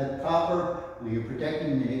 magnesium, copper. You're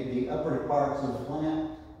protecting the upper parts of the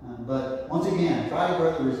plant. But once again, try to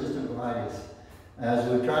grow the resistant varieties. As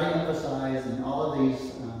we try to emphasize in all of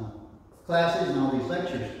these classes and all these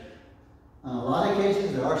lectures, in a lot of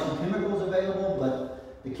cases there are some chemicals available, but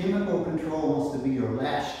the chemical control wants to be your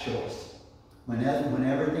last choice. When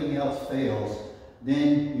everything else fails,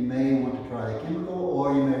 then you may want to try the chemical,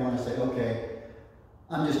 or you may want to say, okay,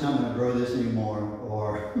 I'm just not going to grow this anymore,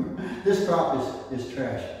 or this crop is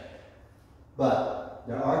trash. But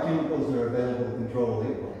there are chemicals that are available to control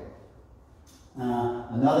leaf blight.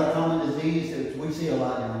 Another common disease that we see a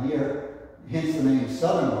lot down here, hence the name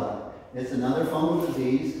southern blight. It's another fungal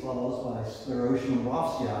disease caused by Sclerotium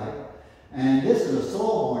rothschii. And this is a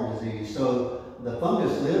soil-borne disease. So the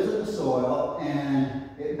fungus lives in the soil and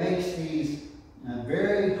it makes these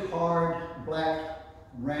very hard, black,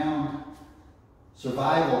 round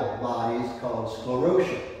survival bodies called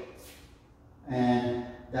sclerotia. And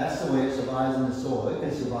that's the way it survives in the soil. It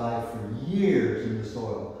can survive for years in the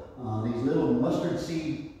soil. These little mustard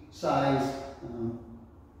seed size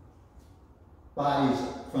bodies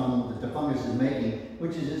from the fungus is making,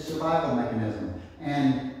 which is its survival mechanism.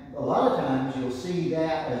 And a lot of times you'll see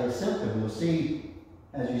that as a symptom. You'll see,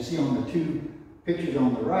 as you see on the two pictures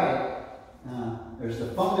on the right, there's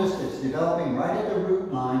the fungus that's developing right at the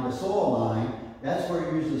root line, the soil line. That's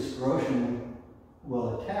where usually sclerotium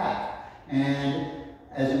will attack. And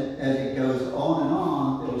as it goes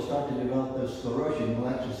on, it will start to develop those sclerotium. You'll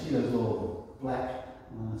actually see those little black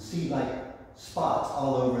seed-like spots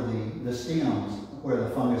all over the stems where the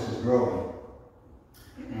fungus is growing.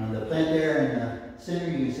 The plant there in the center,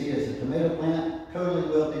 you can see is a tomato plant, totally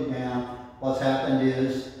wilted down. What's happened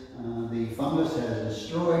is the fungus has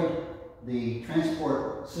destroyed the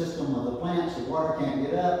transport system of the plant, so water can't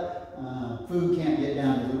get up, food can't get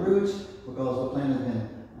down to the roots because the plant has been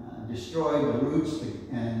destroyed. The roots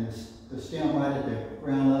and the stem right at the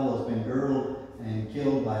ground level has been girdled and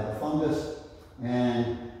killed by the fungus,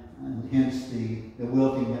 and hence the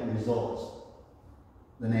wilting that results.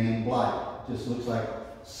 The name blight just looks like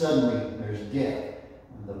suddenly there's death.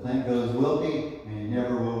 The plant goes wilty and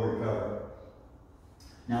never will recover.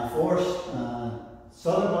 Now, for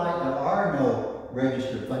southern blight, there are no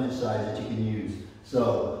registered fungicides that you can use.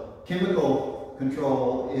 So chemical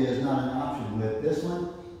control is not an option with this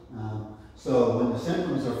one. So when the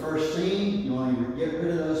symptoms are first seen, you want to get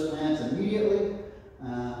rid of those plants immediately.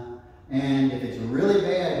 And if it's really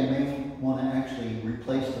bad, you may want to actually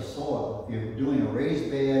replace the soil. If you're doing a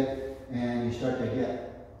raised bed and you start to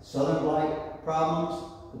get southern blight problems,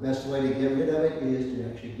 the best way to get rid of it is to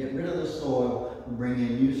actually get rid of the soil and bring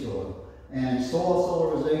in new soil. And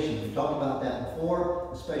soil solarization, we talked about that before,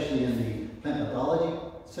 especially in the plant pathology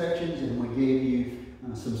sections, and we gave you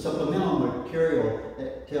some supplemental material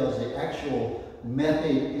that tells the actual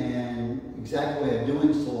method and exact way of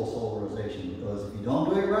doing soil solarization, because if you don't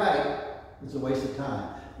do it right, it's a waste of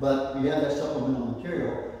time. But you have that supplemental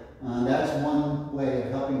material. That's one way of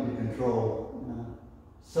helping to control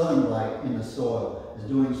southern blight in the soil, is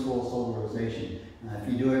doing soil solarization.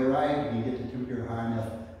 If you do it right, you can get the temperature high enough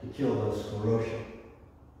to kill those sclerotia.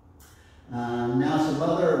 Now some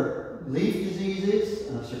other leaf diseases,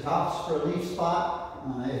 Cercospora leaf spot.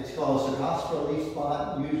 It's called Cercospora leaf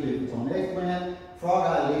spot. Usually if it's on eggplant, frog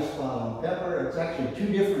eye leaf spot on pepper. It's actually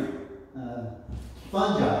two different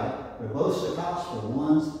fungi. They're both Cercospora.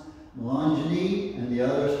 One's Melangini and the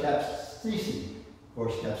other's Capsicum. Of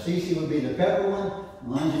course, Capsicum would be the pepper one.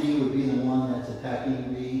 Melangini would be the one that's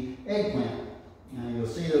attacking the eggplant. Now you'll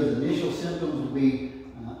see those initial symptoms would be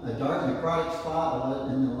a dark necrotic spot,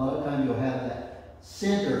 and a lot of times you'll have that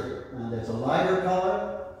center that's a lighter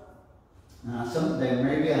color. There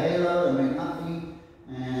may be a halo, there may not be,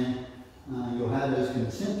 and you'll have those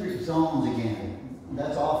concentric zones again.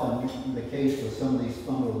 That's often the case with some of these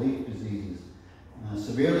fungal leaf diseases.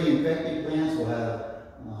 Severely infected plants will have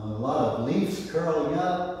a lot of leaves curling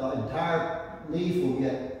up. The entire leaf will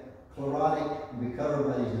get chlorotic and be covered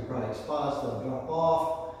by these necrotic spots. They'll drop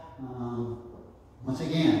off. Once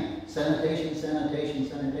again, sanitation, sanitation,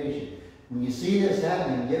 sanitation. When you see this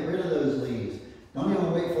happening, get rid of those leaves. Don't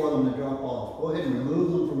even wait for them to drop off. Go ahead and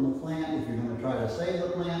remove them from the plant if you're going to try to save the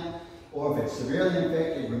plant. Or if it's severely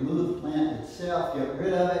infected, remove the plant itself, get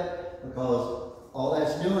rid of it, because all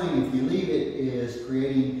that's doing, if you leave it, is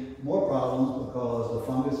creating more problems, because the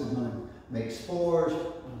fungus is going to make spores,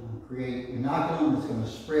 create inoculum that's going to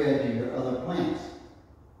spread to your other plants.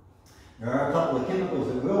 There are a couple of chemicals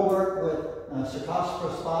that will work with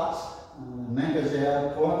Cercospora spots.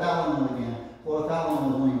 Mancozeb, chlorothalonil again. Chlorothalonil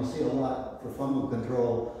is one you'll see a lot for fungal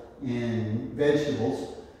control in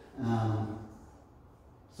vegetables.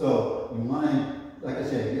 So you want to, like I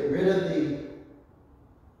said, get rid of the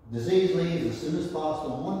diseased leaves as soon as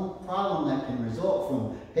possible. One problem that can result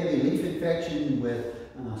from heavy leaf infection with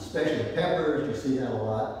especially peppers, you see that a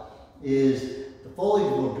lot, is the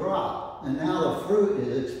foliage will drop, and now the fruit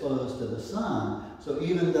is exposed to the sun. So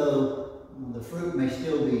even though the fruit may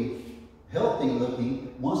still be healthy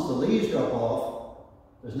looking, once the leaves drop off,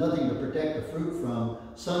 there's nothing to protect the fruit from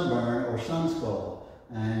sunburn or sun scald.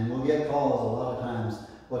 And we'll get calls a lot of times,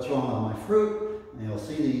 what's wrong with my fruit? And you'll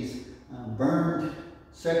see these burned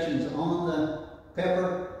sections on the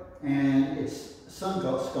pepper, and it's sun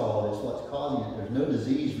scald is what's causing it. There's no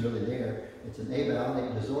disease really there. It's an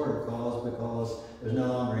abiotic disorder caused because there's no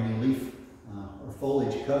longer any leaf or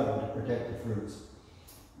foliage cover to protect the fruits.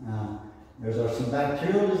 There's some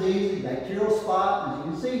bacterial diseases, bacterial spot. As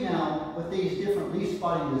you can see now, with these different leaf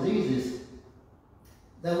spotting diseases,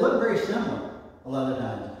 they look very similar a lot of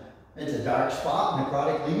times. It's a dark spot,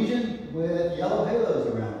 necrotic lesion with yellow halos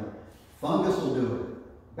around it. Fungus will do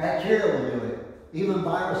it. Bacteria will do it. Even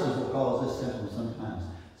viruses will cause this symptom sometimes.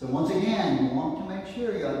 So once again, you want to make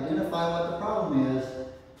sure you identify what the problem is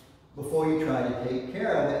before you try to take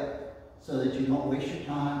care of it, so that you don't waste your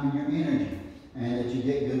time and your energy, and that you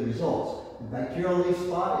get good results. The bacterial leaf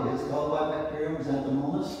spot is caused by bacterium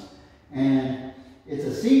xanthomonas, and it's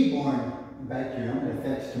a seed-borne bacterium. It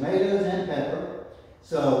affects tomatoes and pepper.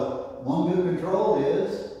 So one good control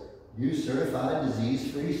is use certified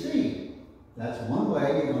disease-free seed. That's one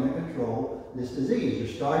way you're going to control this disease. You're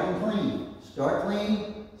starting clean. Start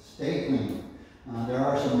clean, stay clean. There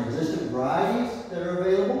are some resistant varieties that are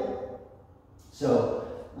available. So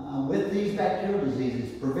with these bacterial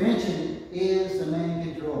diseases, prevention is the main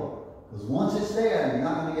control. Because once it's there, you're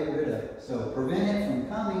not going to get rid of it. So prevent it from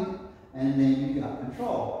coming, and then you've got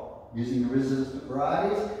control. Using the resistant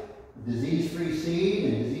varieties, disease-free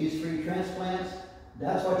seed, and disease-free transplants,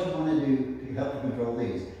 that's what you want to do to help control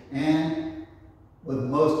these. And with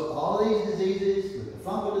most all these diseases, with the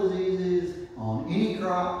fungal diseases on any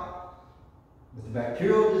crop, with the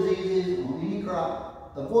bacterial diseases on any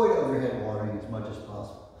crop, avoid overhead watering as much as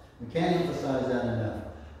possible. We can't emphasize that enough.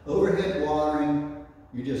 Overhead watering,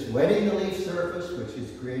 you're just wetting the leaf surface, which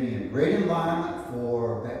is creating a great environment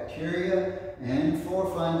for bacteria and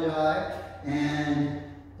for fungi. And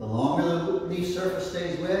the longer the leaf surface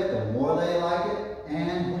stays wet, the more they like it.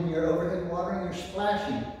 And when you're overhead watering, you're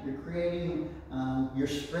splashing. You're creating, you're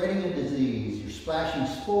spreading a disease. You're splashing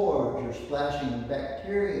spores. You're splashing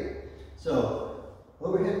bacteria. So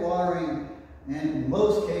overhead watering, in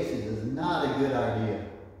most cases, is not a good idea.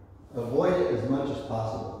 Avoid it as much as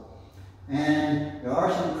possible. And there are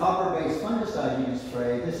some copper-based fungicides you can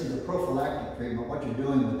spray. This is a prophylactic treatment. What you're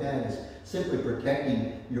doing with that is simply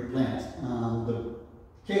protecting your plants. The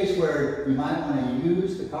case where you might want to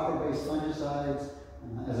use the copper-based fungicides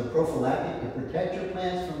as a prophylactic to protect your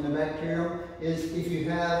plants from the bacterium is if you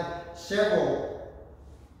have several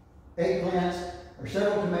eggplants or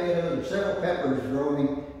several tomatoes or several peppers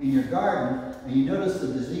growing in your garden, and you notice the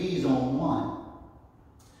disease on one.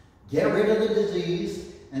 Get rid of the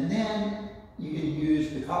disease, and then you can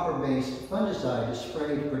use the copper-based fungicide to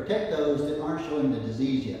spray to protect those that aren't showing the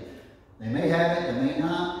disease yet. They may have it, they may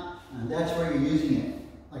not, and that's where you're using it,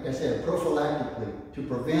 like I said, prophylactically. to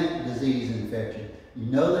prevent disease infection. You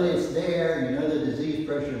know that it's there, you know the disease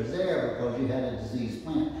pressure is there because you had a diseased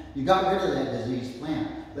plant. You got rid of that diseased plant,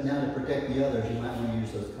 but now to protect the others, you might want to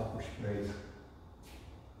use those copper sprays.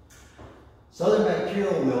 Southern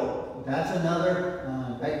bacterial wilt, that's another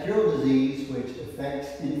bacterial disease which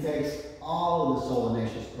infects all of the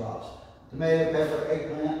solanaceous crops. Tomato, pepper,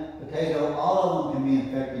 eggplant, potato, all of them can be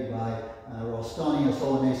infected by Ralstonia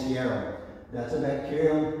solanacearum. That's a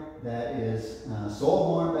bacterium that is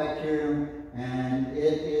soil-borne bacterium, and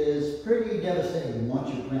it is pretty devastating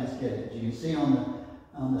once your plants get it. You can see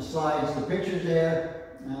on the slides the pictures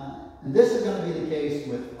there, and this is going to be the case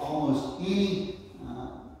with almost any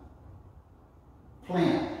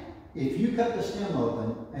plant. If you cut the stem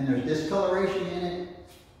open and there's discoloration in it,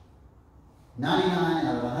 99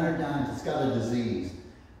 out of 100 times it's got a disease.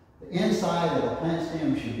 The inside of a plant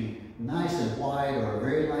stem should be nice and white or a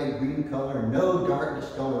very light green color, no dark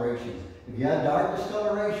discoloration. If you have dark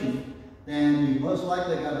discoloration, then you most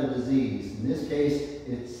likely got a disease. In this case,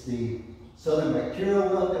 it's the southern bacterial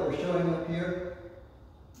wilt that we're showing up here,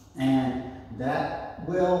 and that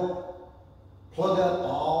will plug up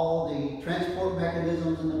all the transport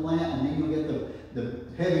mechanisms in the plant, and then you'll get the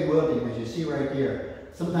heavy wilting as you see right there.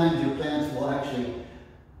 Sometimes your plants will actually,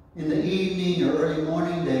 in the evening or early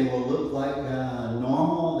morning, they will look like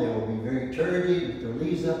normal. They will be very turgid with their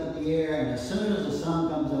leaves up in the air, and as soon as the sun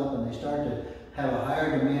comes up and they start to have a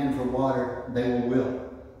higher demand for water, they will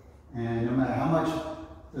wilt. And no matter how much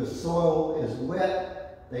the soil is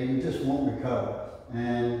wet, they just won't recover.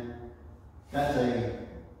 And that's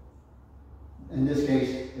in this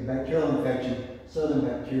case, a bacterial infection, southern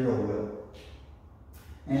bacterial wilt.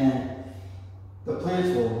 And the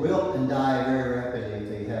plants will wilt and die very rapidly if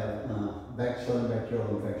they have southern bacterial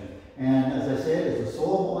infection. And as I said, it's a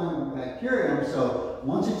soil-borne bacterium, so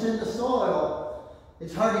once it's in the soil,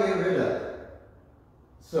 it's hard to get rid of.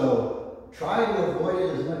 So try to avoid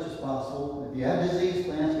it as much as possible. If you have diseased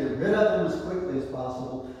plants, get rid of them as quickly as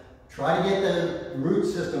possible. Try to get the root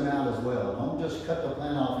system out as well. Don't just cut the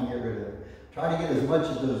plant off and get rid of it. Try to get as much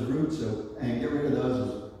of those roots and get rid of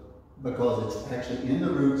those because it's actually in the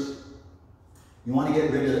roots. You want to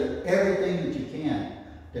get rid of everything that you can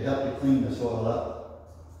to help you clean the soil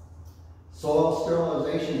up. Soil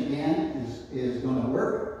sterilization, again, is going to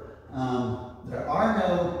work. There are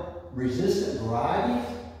no resistant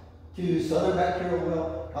varieties to southern bacterial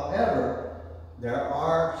wilt. However, there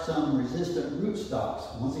are some resistant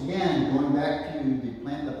rootstocks. Once again, going back to the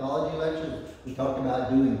plant pathology lecture, we talked about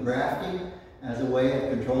doing grafting as a way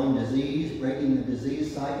of controlling disease, breaking the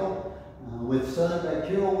disease cycle. With southern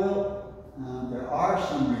bacterial wilt, there are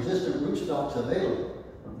some resistant rootstocks available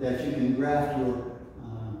that you can graft your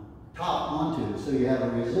top onto. So you have a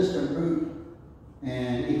resistant root,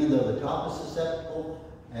 and even though the top is susceptible,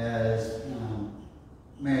 as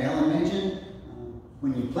Mary Ellen mentioned,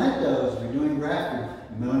 when you plant those, if you're doing grafting,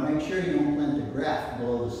 you want to make sure you don't plant the graft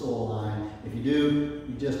below the soil line. If you do,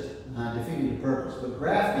 you just defeated the purpose. But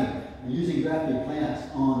grafting, using grafted plants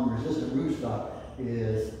on resistant rootstock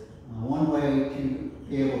is one way to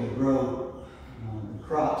be able to grow the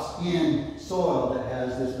crops in soil that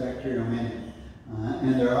has this bacterium in it.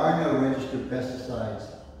 And there are no registered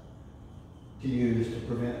pesticides to use to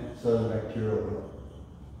prevent southern bacterial wilt.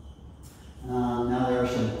 Now there are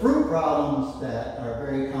some fruit problems that are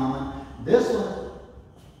very common. This one,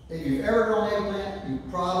 if you've ever grown eggplant, you've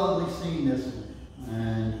probably seen this one.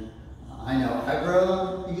 And I know I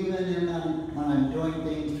grow them even when I'm doing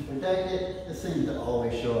things to protect it. It seems to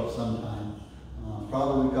always show up sometime.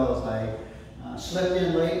 Probably because I slept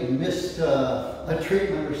in late and missed a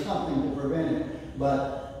treatment or something to prevent it.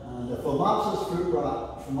 But the Phomopsis fruit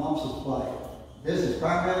rot, Phomopsis blight. This is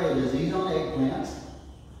primarily a disease on eggplants.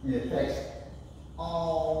 It affects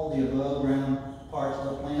all the above ground parts of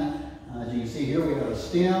the plant. As you can see here, we have a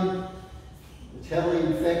stem. It's heavily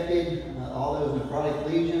infected. All those necrotic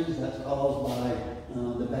lesions, that's caused by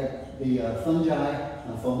the fungi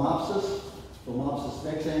Phomopsis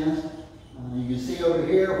vexans. You can see over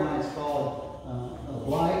here why it's called a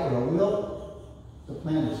blight or a wilt. The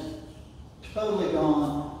plant is totally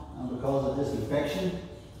gone because of this infection.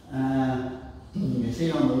 You can see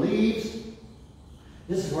it on the leaves.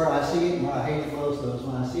 This is where I see it and where I hate it most of, is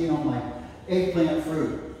when I see it on my eggplant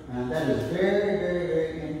fruit. That is very, very,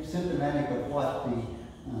 very symptomatic of what the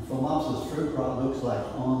Phomopsis fruit rot looks like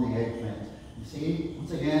on the eggplant. You see,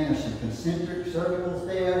 once again, there's some concentric circles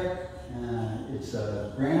there. It's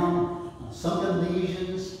brown, sunken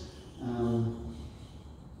lesions.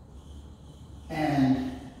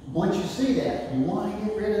 And once you see that, you want to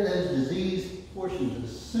get rid of those diseased portions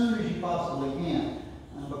as soon as you possibly can,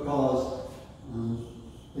 because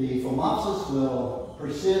the Phomopsis will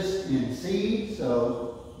persist in seed.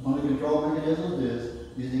 So one of the control mechanisms is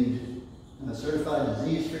using certified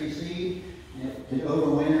disease-free seed. It can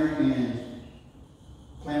overwinter in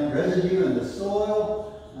plant residue in the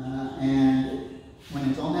soil, and when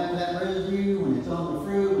it's on that plant residue, when it's on the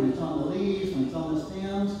fruit, when it's on the leaves, when it's on the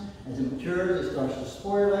stems, as it matures, it starts to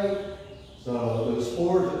sporulate. So those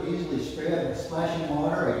spores are easily spread by splashing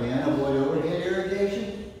water. Again, avoid overhead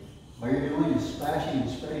irrigation. What you're doing is splashing and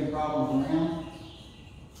spreading problems around.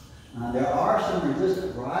 There are some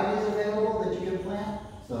resistant varieties available that you can plant.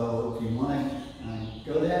 So if you want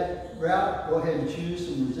to go that route, go ahead and choose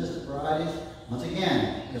some resistant varieties. Once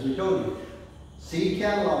again, as we told you, seed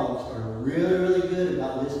catalogs are really, really good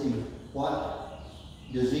about listing what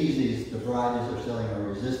diseases the varieties are selling are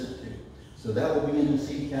resistant to. So that will be in the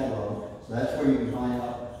seed catalog. So that's where you can find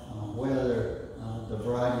out whether the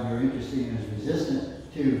variety you're interested in is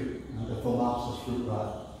resistant to the Phomopsis fruit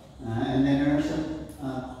rot. And then there are some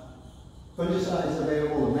fungicides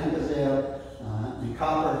available, the mancozeb and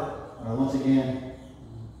copper are once again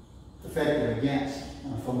effective against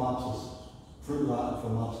Phomopsis fruit rot and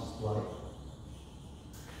Phomopsis blight.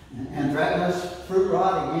 Anthracnose fruit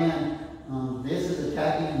rot, again, this is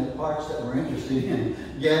attacking the parts that we're interested in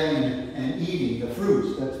getting and eating, the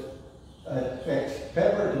fruits. That affects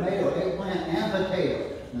pepper, tomato, eggplant, and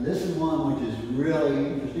potato. Now this is one which is really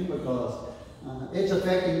interesting because it's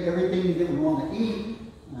affecting everything that we want to eat.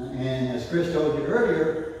 And as Chris told you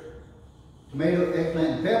earlier, tomato, eggplant,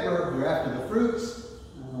 and pepper, we're after the fruits.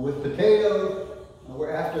 With potato,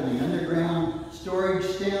 we're after the underground storage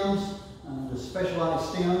stems, the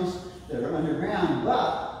specialized stems that are underground,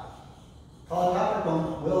 but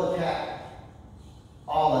Colocopercum will attack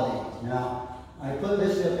all of these. Now, I put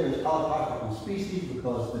this up there as Colocopercum species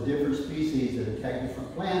because the different species that attack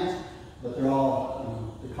different plants, but they're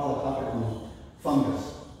all the Colocopercum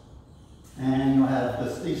fungus. And you'll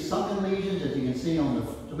have these sunken lesions, as you can see on the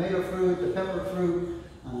tomato fruit, the pepper fruit.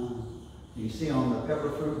 You see on the pepper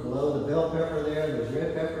fruit below the bell pepper there, there's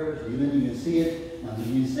red peppers, even you can see it. Now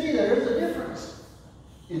you can see there is a difference,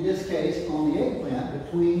 in this case, on the eggplant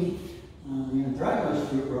between the anthracnose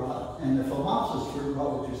fruit rot and the Phomopsis fruit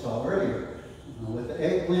rot, which you saw earlier. With the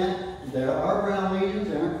eggplant, there are brown lesions.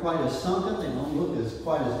 They aren't quite as sunken. They don't look as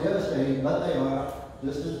quite as devastating, but they are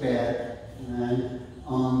just as bad. And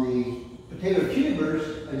on the potato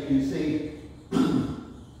tubers, as you can see,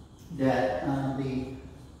 that the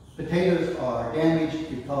potatoes are damaged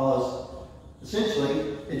because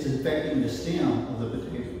essentially it's infecting the stem of the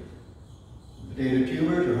potato. The potato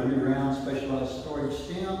tubers are underground specialized storage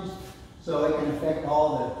stems, so it can affect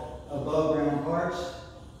all the above ground parts.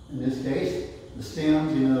 In this case, the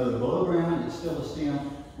stems, you know, the below ground, it's still a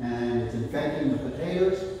stem, and it's infecting the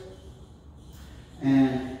potatoes.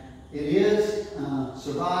 And it is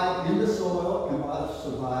survive in the soil, it can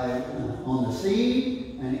survive on the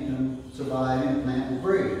seed, and it can survive in plant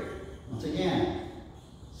debris. Once again,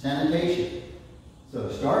 sanitation.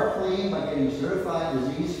 So start clean by getting certified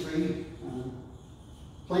disease-free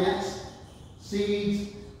plants,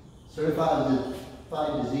 seeds, certified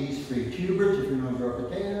disease-free tubers if you're going to grow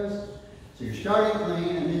potatoes. So you're starting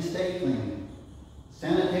clean and then stay clean.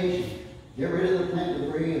 Sanitation. Get rid of the plant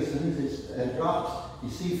debris as soon as it drops. You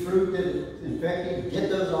see fruit that is infected, get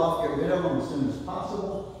those off, get rid of them as soon as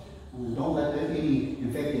possible. Don't let any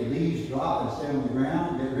infected leaves drop and stay on the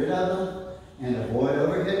ground. Get rid of them. And avoid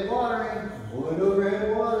overhead watering. Avoid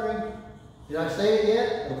overhead watering. Did I say it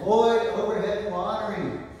yet? Avoid overhead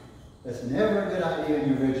watering. That's never a good idea in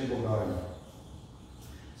your vegetable garden.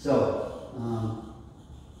 So,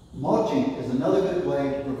 mulching is another good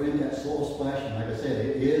way to prevent that soil splashing. Like I said,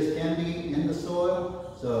 it can be in the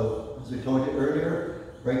soil. So, as we told you earlier,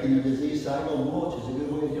 breaking the disease cycle, mulch is a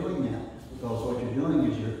good way of doing that. Because what you're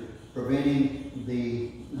doing is you're preventing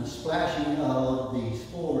the splashing of the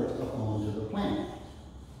spores up onto the plant.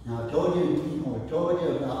 Now, I told you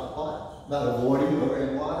about avoiding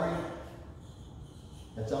overhead watering.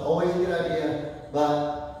 That's always a good idea,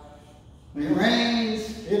 but when it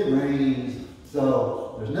rains, it rains.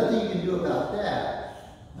 So there's nothing you can do about that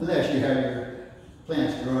unless you have your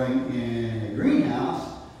plants growing in a greenhouse.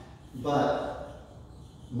 But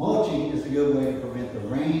mulching is a good way to prevent the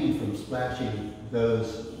rain from splashing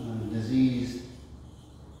those diseased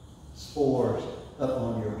spores up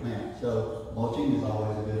on your plant. So mulching is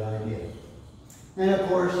always a good idea. And of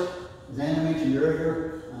course, as Anna mentioned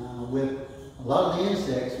earlier, with a lot of the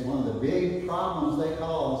insects, one of the big problems they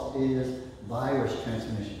cause is virus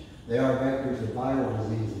transmission. They are vectors of viral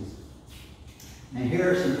diseases. And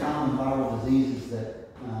here are some common viral diseases that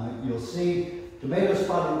you'll see. Tomato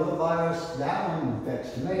spotted wilt virus, that one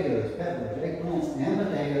infects tomatoes, peppers, eggplants, and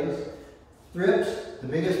potatoes. Thrips, the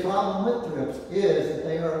biggest problem with thrips is that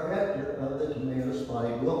they are a vector of the tomato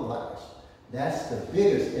spotted wilt virus. That's the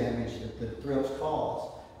biggest damage that the thrips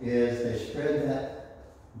cause, is they spread that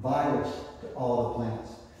virus to all the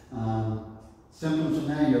plants. Symptoms from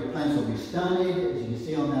that, your plants will be stunted, as you can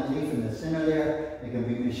see on that leaf in the center there. They can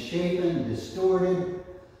be misshapen, distorted,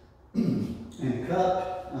 and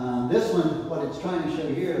cupped. This one, what it's trying to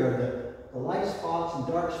show here are the light spots and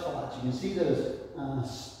dark spots. You can see those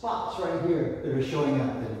spots right here that are showing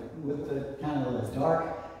up with the kind of a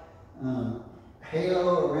dark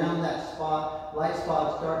halo around that spot, light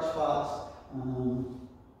spots, dark spots.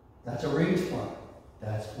 That's a ring spot.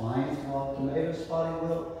 That's why it's called tomato spotted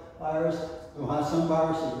wilt virus. We'll have some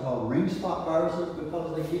viruses are called ring spot viruses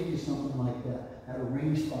because they give you something like that a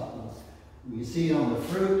ring spot. You can see it on the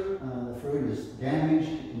fruit. The fruit is damaged.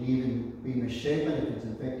 It can even be misshapen if it's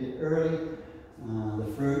infected early.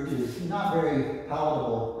 The fruit is not very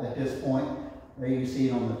palatable at this point. There you can see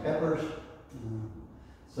it on the peppers.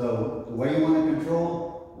 So the way you want to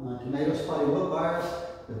control tomato spotted wilt virus,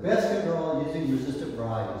 the best control is using resistant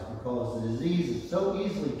varieties because the disease is so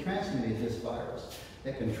easily transmitted, this virus,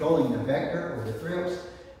 that controlling the vector or the thrips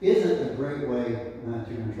isn't a great way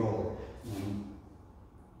to control it.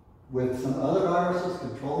 With some other viruses,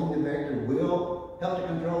 controlling the vector will help to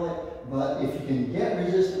control it, but if you can get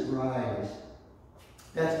resistant varieties,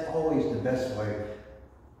 that's always the best way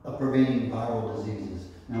of preventing viral diseases.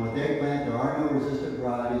 Now with eggplant, there are no resistant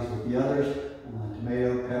varieties. With the others,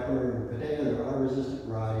 tomato, pepper, and potato, there are resistant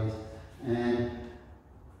varieties. And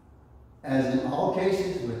as in all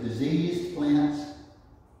cases with diseased plants,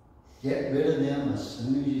 get rid of them as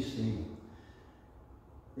soon as you see them.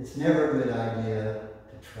 It's never a good idea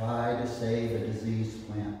to try to save a diseased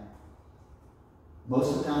plant.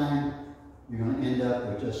 Most of the time, you're going to end up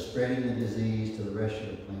with just spreading the disease to the rest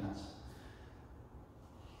of the plants.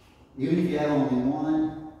 Even if you have only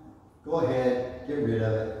one, go ahead, get rid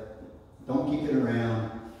of it. Don't keep it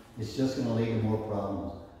around. It's just going to lead to more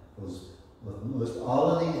problems. Because with most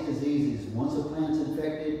all of these diseases, once a plant's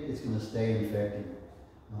infected, it's going to stay infected.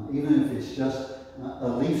 Even if it's just a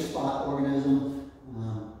leaf spot organism,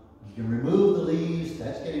 you can remove the leaves.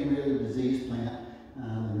 That's getting rid of the diseased plant.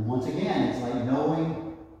 And once again, it's like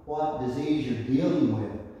knowing what disease you're dealing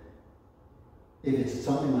with. If it's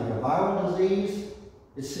something like a viral disease,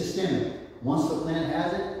 it's systemic. Once the plant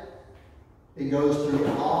has it, it goes through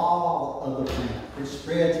all of the plant. It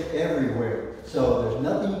spreads everywhere. So there's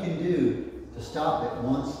nothing you can do to stop it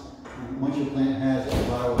once your plant has a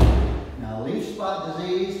viral disease. Now, leaf spot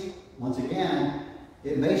disease, once again,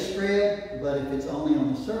 it may spread, but if it's only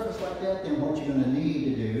on the surface like that, then what you're going to need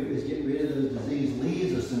to do is get rid of those diseased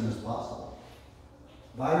leaves as soon as possible.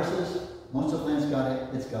 Viruses, once the plant's got it,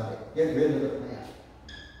 it's got it. Get rid of the plant.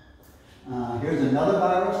 Here's another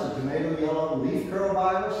virus, the tomato yellow leaf curl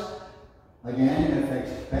virus. Again, it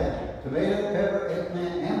affects tomato, pepper,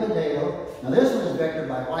 eggplant, and potato. Now this one is vectored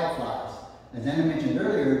by whiteflies. As Anna mentioned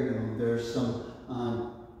earlier, there's some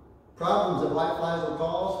problems that whiteflies will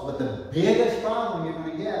cause, but the biggest problem you're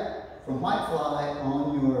going to get from whitefly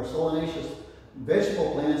on your solanaceous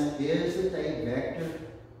vegetable plants is that they vector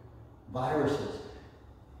viruses.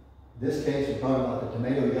 In this case, we're talking about the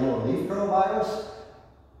tomato yellow leaf curl virus.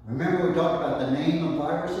 Remember we talked about the name of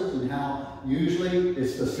viruses and how usually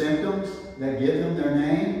it's the symptoms that give them their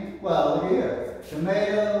name? Well, look here,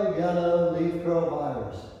 tomato yellow leaf curl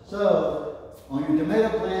virus. So, on your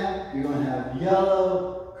tomato plant, you're going to have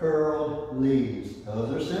yellow curled leaves.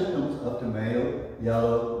 Those are symptoms of tomato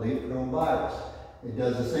yellow leaf curl virus. It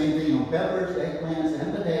does the same thing on peppers, eggplants,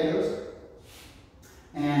 and potatoes.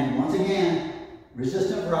 And once again,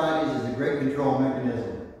 resistant varieties is a great control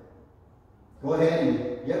mechanism. Go ahead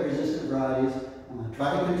and get resistant varieties.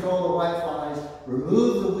 Try to control the whiteflies.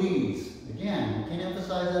 Remove the weeds. Again, we can't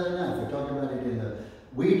emphasize that enough. We talked about it in the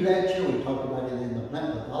weed lecture. We talked about it in the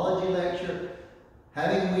plant pathology lecture.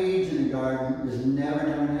 Having weeds in the garden is never,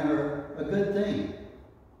 never, never a good thing.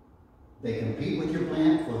 They compete with your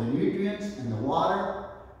plant for the nutrients and the water.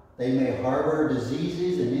 They may harbor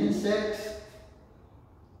diseases and insects.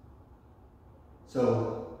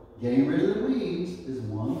 So, getting rid of the weeds is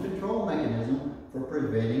one control mechanism for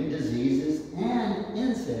preventing diseases and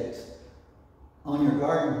insects on your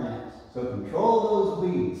garden plants. So control those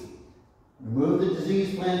weeds. Remove the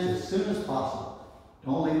diseased plants as soon as possible.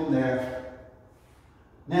 Don't leave them there.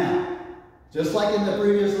 Now, just like in the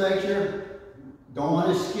previous lecture, don't want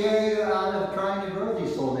to scare you out of trying to grow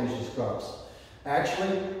these solanaceous crops.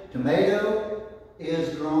 Actually, tomato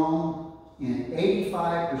is grown in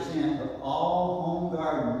 85% of all home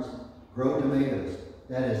gardens grow tomatoes.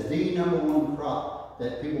 That is the #1 crop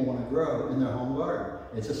that people want to grow in their home garden.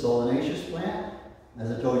 It's a solanaceous plant.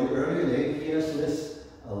 As I told you earlier, the APS lists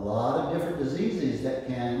a lot of different diseases that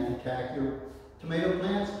can attack your tomato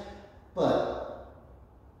plants, but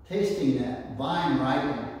tasting that vine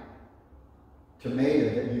ripened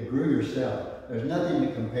tomato that you grew yourself, there's nothing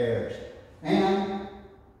that compares. And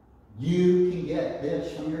you can get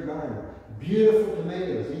this from your garden. Beautiful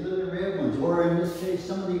tomatoes, these are the red ones, or in this case,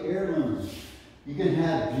 some of the heirlooms. You can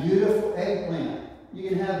have beautiful eggplant. You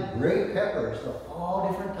can have great peppers of all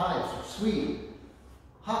different types, sweet,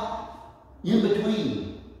 hot, in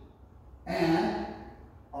between, and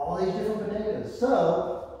all these different potatoes.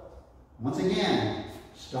 So, once again,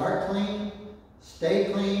 start clean,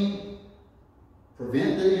 stay clean,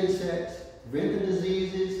 prevent the insects, prevent the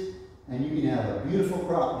diseases, and you can have a beautiful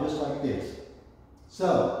crop just like this.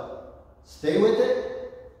 So, stay with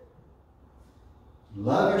it.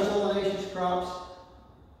 Love your solanaceous crops.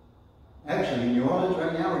 Actually, in New Orleans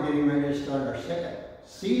right now, we're getting ready to start our second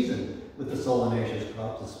season with the solanaceous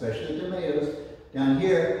crops, especially the tomatoes. Down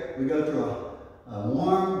here, we go through a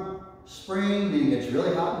warm spring, then it gets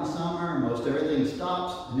really hot in the summer, and most everything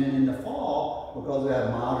stops. And then in the fall, because we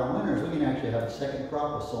have milder winters, we can actually have a second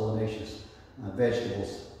crop of solanaceous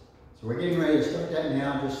vegetables. So we're getting ready to start that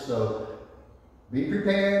now, just so be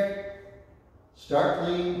prepared, start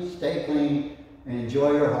clean, stay clean, and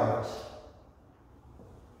enjoy your harvest.